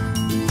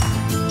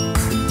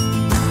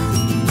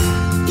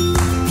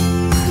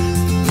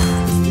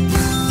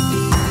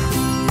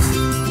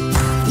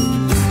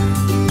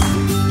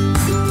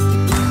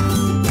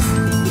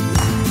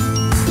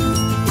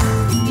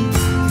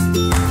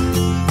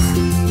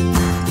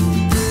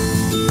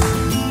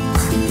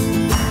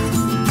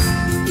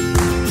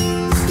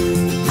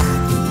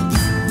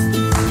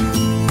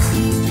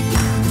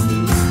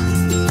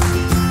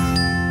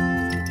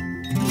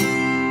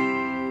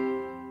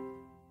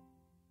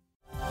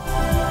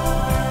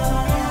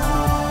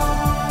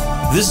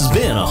 This has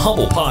been a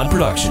Humble Pod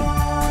production.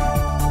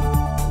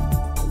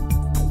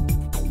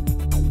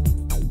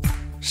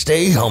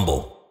 stay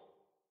humble.